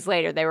couple days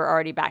later, they were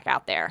already back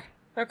out there.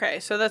 Okay,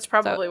 so that's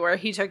probably where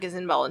he took his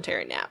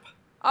involuntary nap.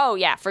 Oh,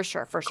 yeah, for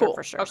sure.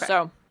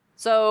 Okay.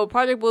 So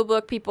Project Blue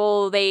Book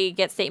people, they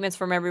get statements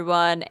from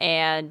everyone,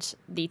 and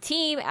the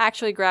team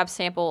actually grabs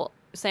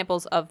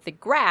samples of the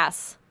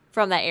grass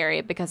from that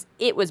area because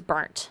it was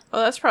burnt. Oh,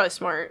 that's probably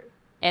smart.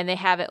 And they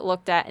have it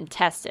looked at and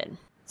tested.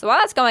 So while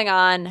that's going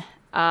on,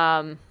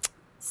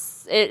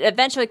 it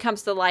eventually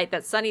comes to light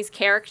that Sonny's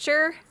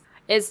character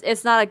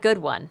is not a good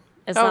one.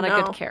 It's not a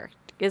good character.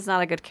 It's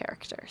not a good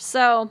character.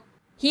 So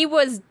he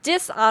was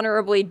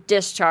dishonorably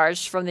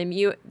discharged from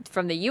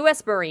the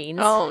U.S. Marines.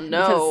 Oh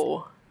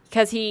no!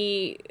 Because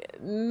he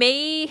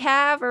may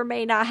have or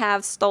may not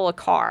have stole a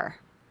car.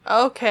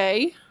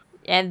 Okay.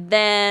 And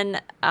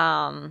then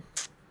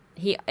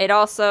he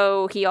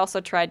also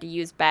tried to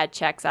use bad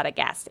checks at a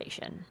gas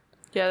station.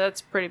 Yeah,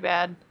 that's pretty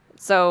bad.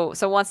 So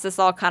once this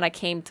all kind of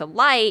came to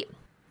light,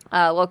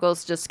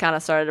 locals just kind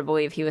of started to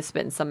believe he was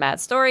spitting some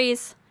mad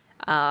stories.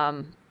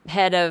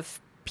 Head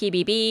of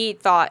PBB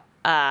thought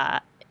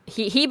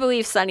he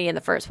believed Sonny in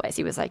the first place.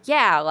 He was like,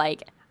 yeah,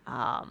 like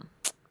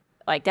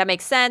that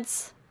makes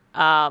sense.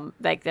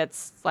 Like,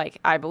 that's like,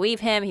 I believe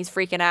him. He's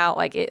freaking out.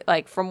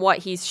 Like from what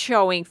he's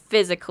showing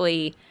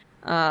physically,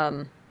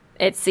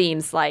 it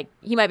seems like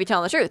he might be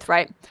telling the truth,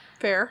 right?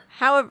 Fair.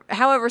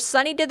 However,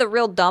 Sonny did the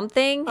real dumb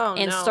thing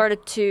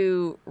started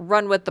to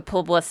run with the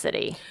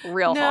publicity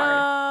real hard.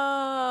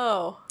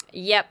 No.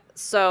 Yep.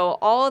 So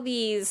all of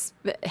these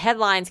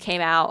headlines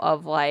came out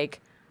of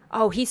like,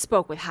 oh, he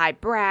spoke with high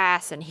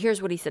brass, and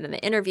here's what he said in the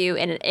interview,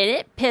 and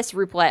it pissed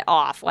Ruppelt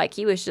off. Like,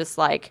 he was just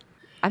like,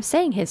 I'm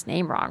saying his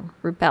name wrong,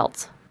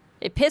 Ruppelt.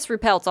 It pissed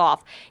Ruppelt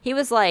off. He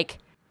was like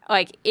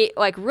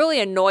it really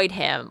annoyed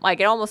him. Like,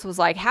 it almost was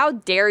like, how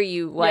dare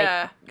you,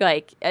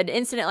 like an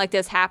incident like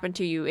this happened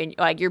to you, and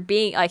like, you're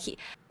being like,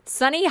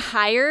 Sonny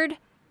hired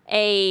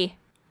a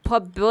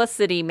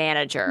publicity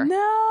manager.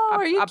 No,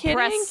 are you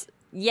kidding?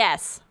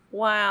 Yes.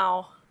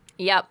 Wow.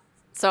 Yep.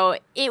 So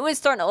it was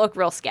starting to look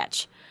real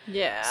sketch.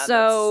 Yeah.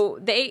 So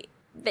bad.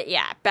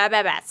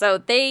 So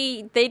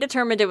they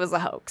determined it was a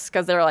hoax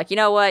because they were like, you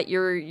know what,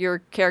 your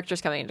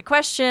character's coming into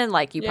question.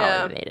 Like, you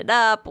probably made it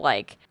up.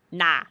 Like,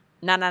 nah.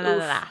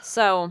 No.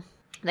 So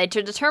they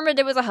determined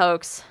it was a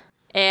hoax.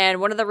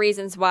 And one of the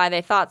reasons why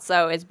they thought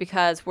so is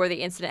because where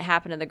the incident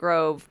happened in the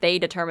Grove, they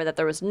determined that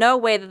there was no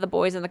way that the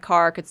boys in the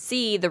car could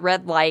see the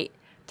red light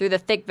through the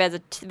thick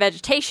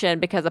vegetation,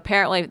 because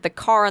apparently the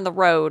car on the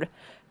road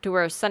to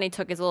where Sonny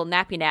took his little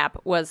nappy nap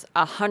was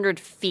 100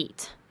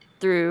 feet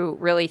through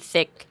really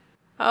thick.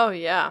 Oh,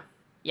 yeah.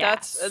 Yeah.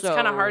 It's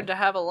kind of hard to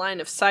have a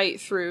line of sight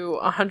through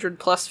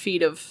 100+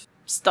 feet of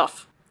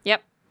stuff.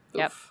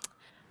 Yep.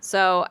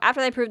 So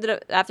after they proved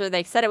it, after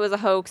they said it was a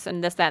hoax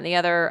and this, that, and the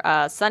other,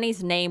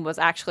 Sonny's name was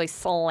actually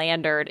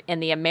slandered in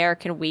the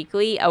American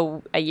Weekly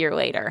a year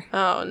later.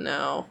 Oh,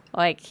 no.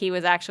 Like, he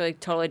was actually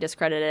totally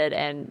discredited,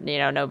 and,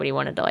 nobody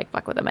wanted to,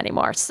 fuck with him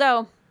anymore.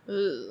 So,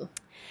 Ugh.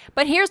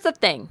 But here's the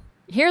thing.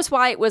 Here's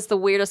why it was the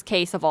weirdest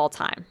case of all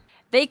time.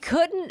 They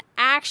couldn't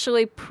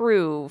actually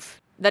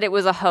prove that it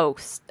was a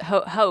hoax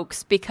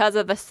because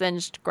of the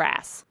singed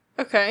grass.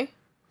 Okay.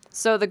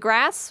 So the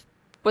grass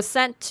was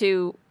sent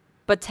to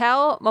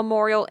Battelle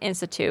Memorial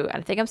Institute,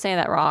 I think I'm saying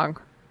that wrong,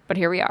 but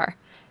here we are,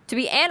 to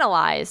be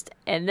analyzed,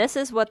 and this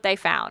is what they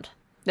found.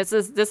 This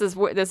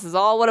is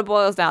all what it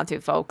boils down to,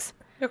 folks.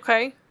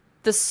 Okay.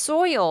 The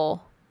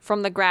soil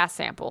from the grass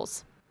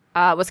samples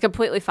was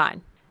completely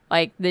fine.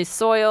 Like, the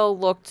soil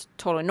looked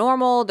totally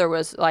normal. It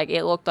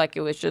looked like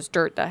it was just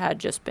dirt that had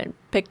just been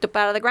picked up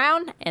out of the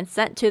ground and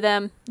sent to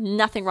them.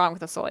 Nothing wrong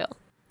with the soil.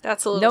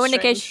 That's a little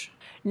strange.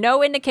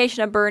 No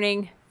indication of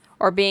burning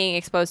or being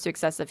exposed to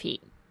excessive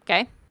heat.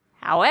 Okay?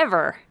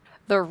 However,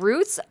 the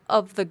roots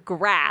of the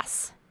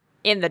grass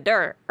in the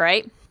dirt,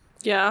 right?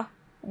 Yeah.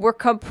 Were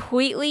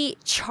completely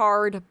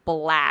charred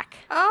black.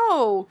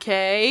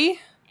 Okay.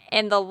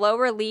 And the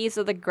lower leaves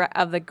of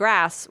the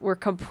grass were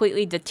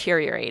completely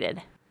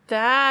deteriorated.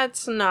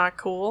 That's not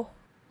cool.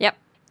 Yep.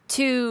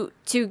 To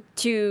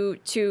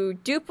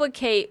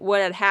duplicate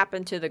what had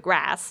happened to the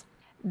grass,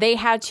 they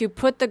had to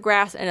put the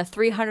grass in a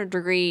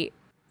 300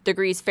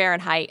 degrees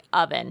Fahrenheit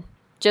oven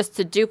just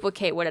to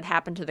duplicate what had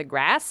happened to the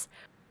grass.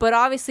 But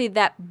obviously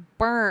that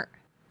burnt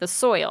the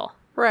soil.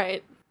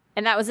 Right.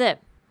 And that was it.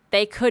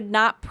 They could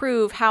not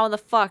prove how in the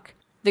fuck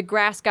the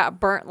grass got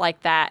burnt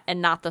like that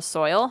and not the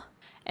soil.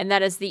 And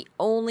that is the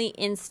only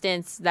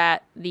instance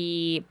that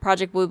the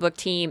Project Blue Book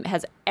team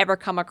has ever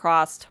come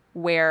across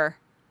where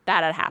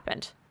that had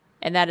happened.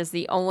 And that is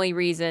the only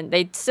reason.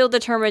 They still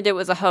determined it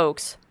was a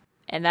hoax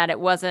and that it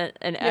wasn't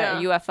a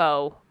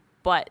UFO.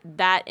 But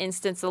that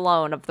instance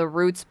alone of the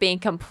roots being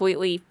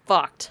completely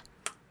fucked.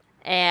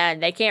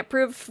 And they can't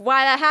prove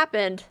why that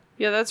happened.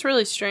 Yeah, that's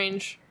really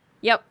strange.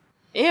 Yep.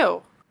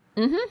 Ew.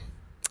 Mm-hmm.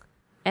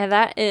 And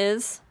that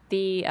is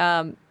the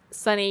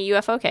Sonny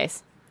UFO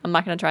case. I'm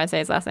not going to try and say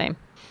his last name.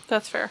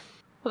 That's fair.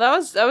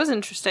 Well, that was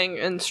interesting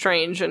and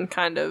strange and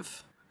kind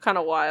of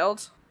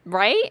wild.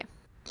 Right?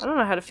 I don't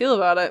know how to feel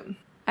about it.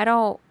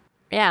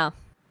 Yeah.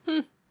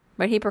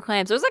 But he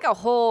proclaims. There's a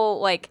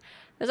whole,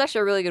 there's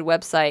actually a really good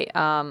website.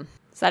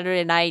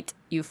 Saturday Night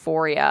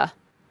Euphoria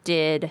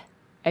did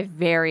a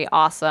very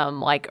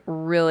awesome,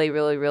 really,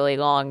 really, really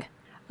long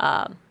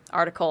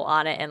article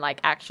on it and,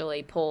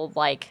 actually pulled,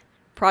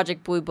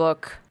 Project Blue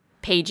Book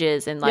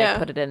pages and,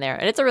 put it in there.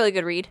 And it's a really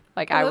good read.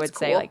 I would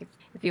say,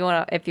 if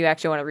you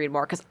actually want to read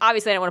more. Because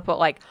obviously I don't want to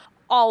put,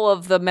 all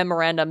of the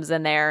memorandums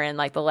in there and,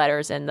 the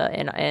letters in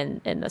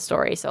the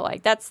story. So,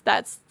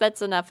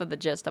 that's enough of the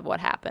gist of what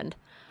happened.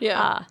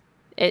 Yeah.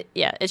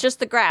 It's just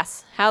the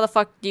grass. How the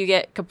fuck do you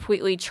get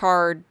completely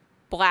charred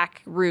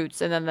black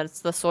roots and then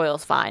the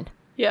soil's fine?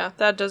 Yeah,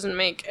 that doesn't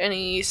make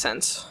any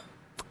sense.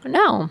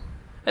 No.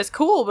 It's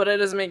cool, but it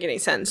doesn't make any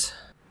sense.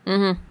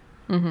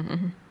 Mm-hmm. Mm-hmm.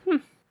 Mm-hmm.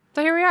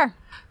 So here we are.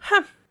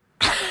 Huh.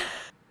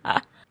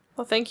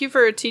 Well, thank you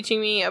for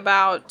teaching me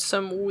about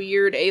some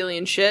weird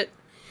alien shit.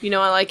 I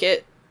like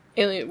it.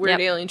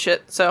 Alien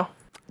shit, so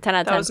 10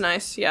 out of 10. That was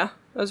nice, yeah.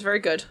 That was very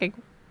good. Okay,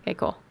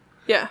 cool.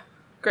 Yeah,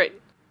 great.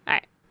 All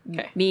right.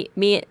 Okay.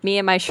 Me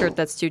and my shirt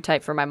that's too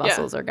tight for my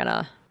muscles are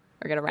gonna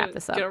wrap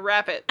this up. Gonna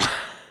wrap it.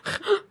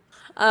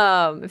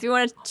 If you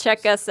want to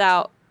check us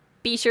out,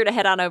 be sure to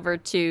head on over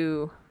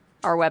to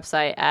our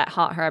website at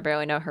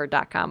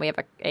hauntherIbarelyknowher.com. We have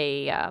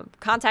a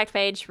contact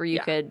page where you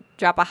could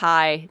drop a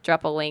hi,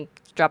 drop a link,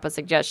 drop a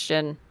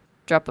suggestion,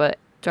 drop a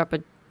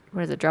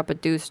what is it? Drop a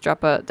deuce,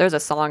 there's a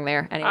song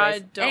there.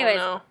 I don't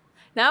know.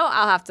 No,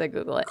 I'll have to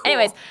Google it. Cool.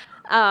 Anyways,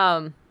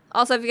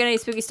 also if you got any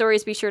spooky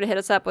stories, be sure to hit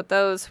us up with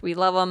those. We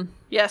love them.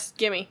 Yes,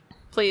 gimme,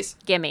 please.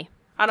 Gimme.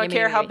 I don't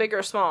care how big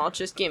or small,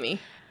 just gimme.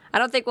 I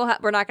don't think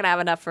we're not gonna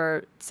have enough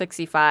for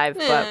 65,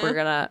 but we're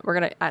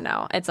gonna. I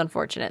know it's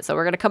unfortunate, so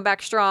we're gonna come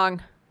back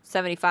strong,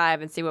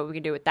 75, and see what we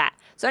can do with that.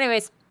 So,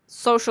 anyways,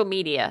 social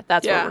media.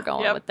 That's where we're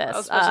going with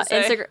this.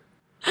 Instagram.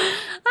 I'm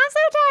so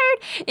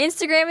tired.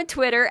 Instagram and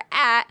Twitter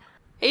at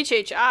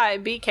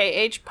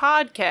HHIBKH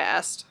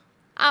Podcast.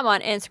 I'm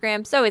on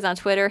Instagram. Zoe's on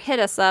Twitter. Hit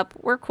us up.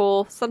 We're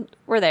cool.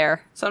 We're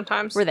there.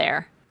 Sometimes we're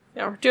there.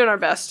 Yeah, we're doing our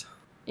best.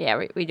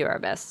 Yeah, we do our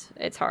best.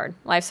 It's hard.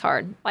 Life's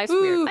hard. Life's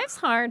weird. Life's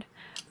hard.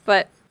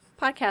 But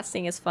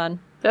podcasting is fun.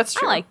 That's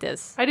true. I like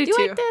this. I do too.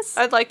 You like this?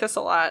 I'd like this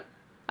a lot.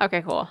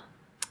 Okay, cool.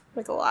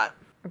 Like a lot.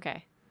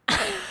 Okay.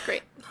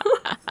 Great.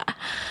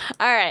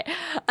 All right.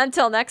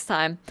 Until next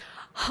time,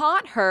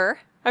 haunt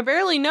her. I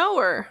barely know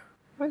her.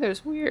 Why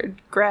there's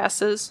weird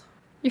grasses.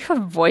 Your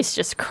voice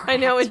just cracked. I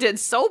know it did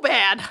so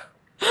bad.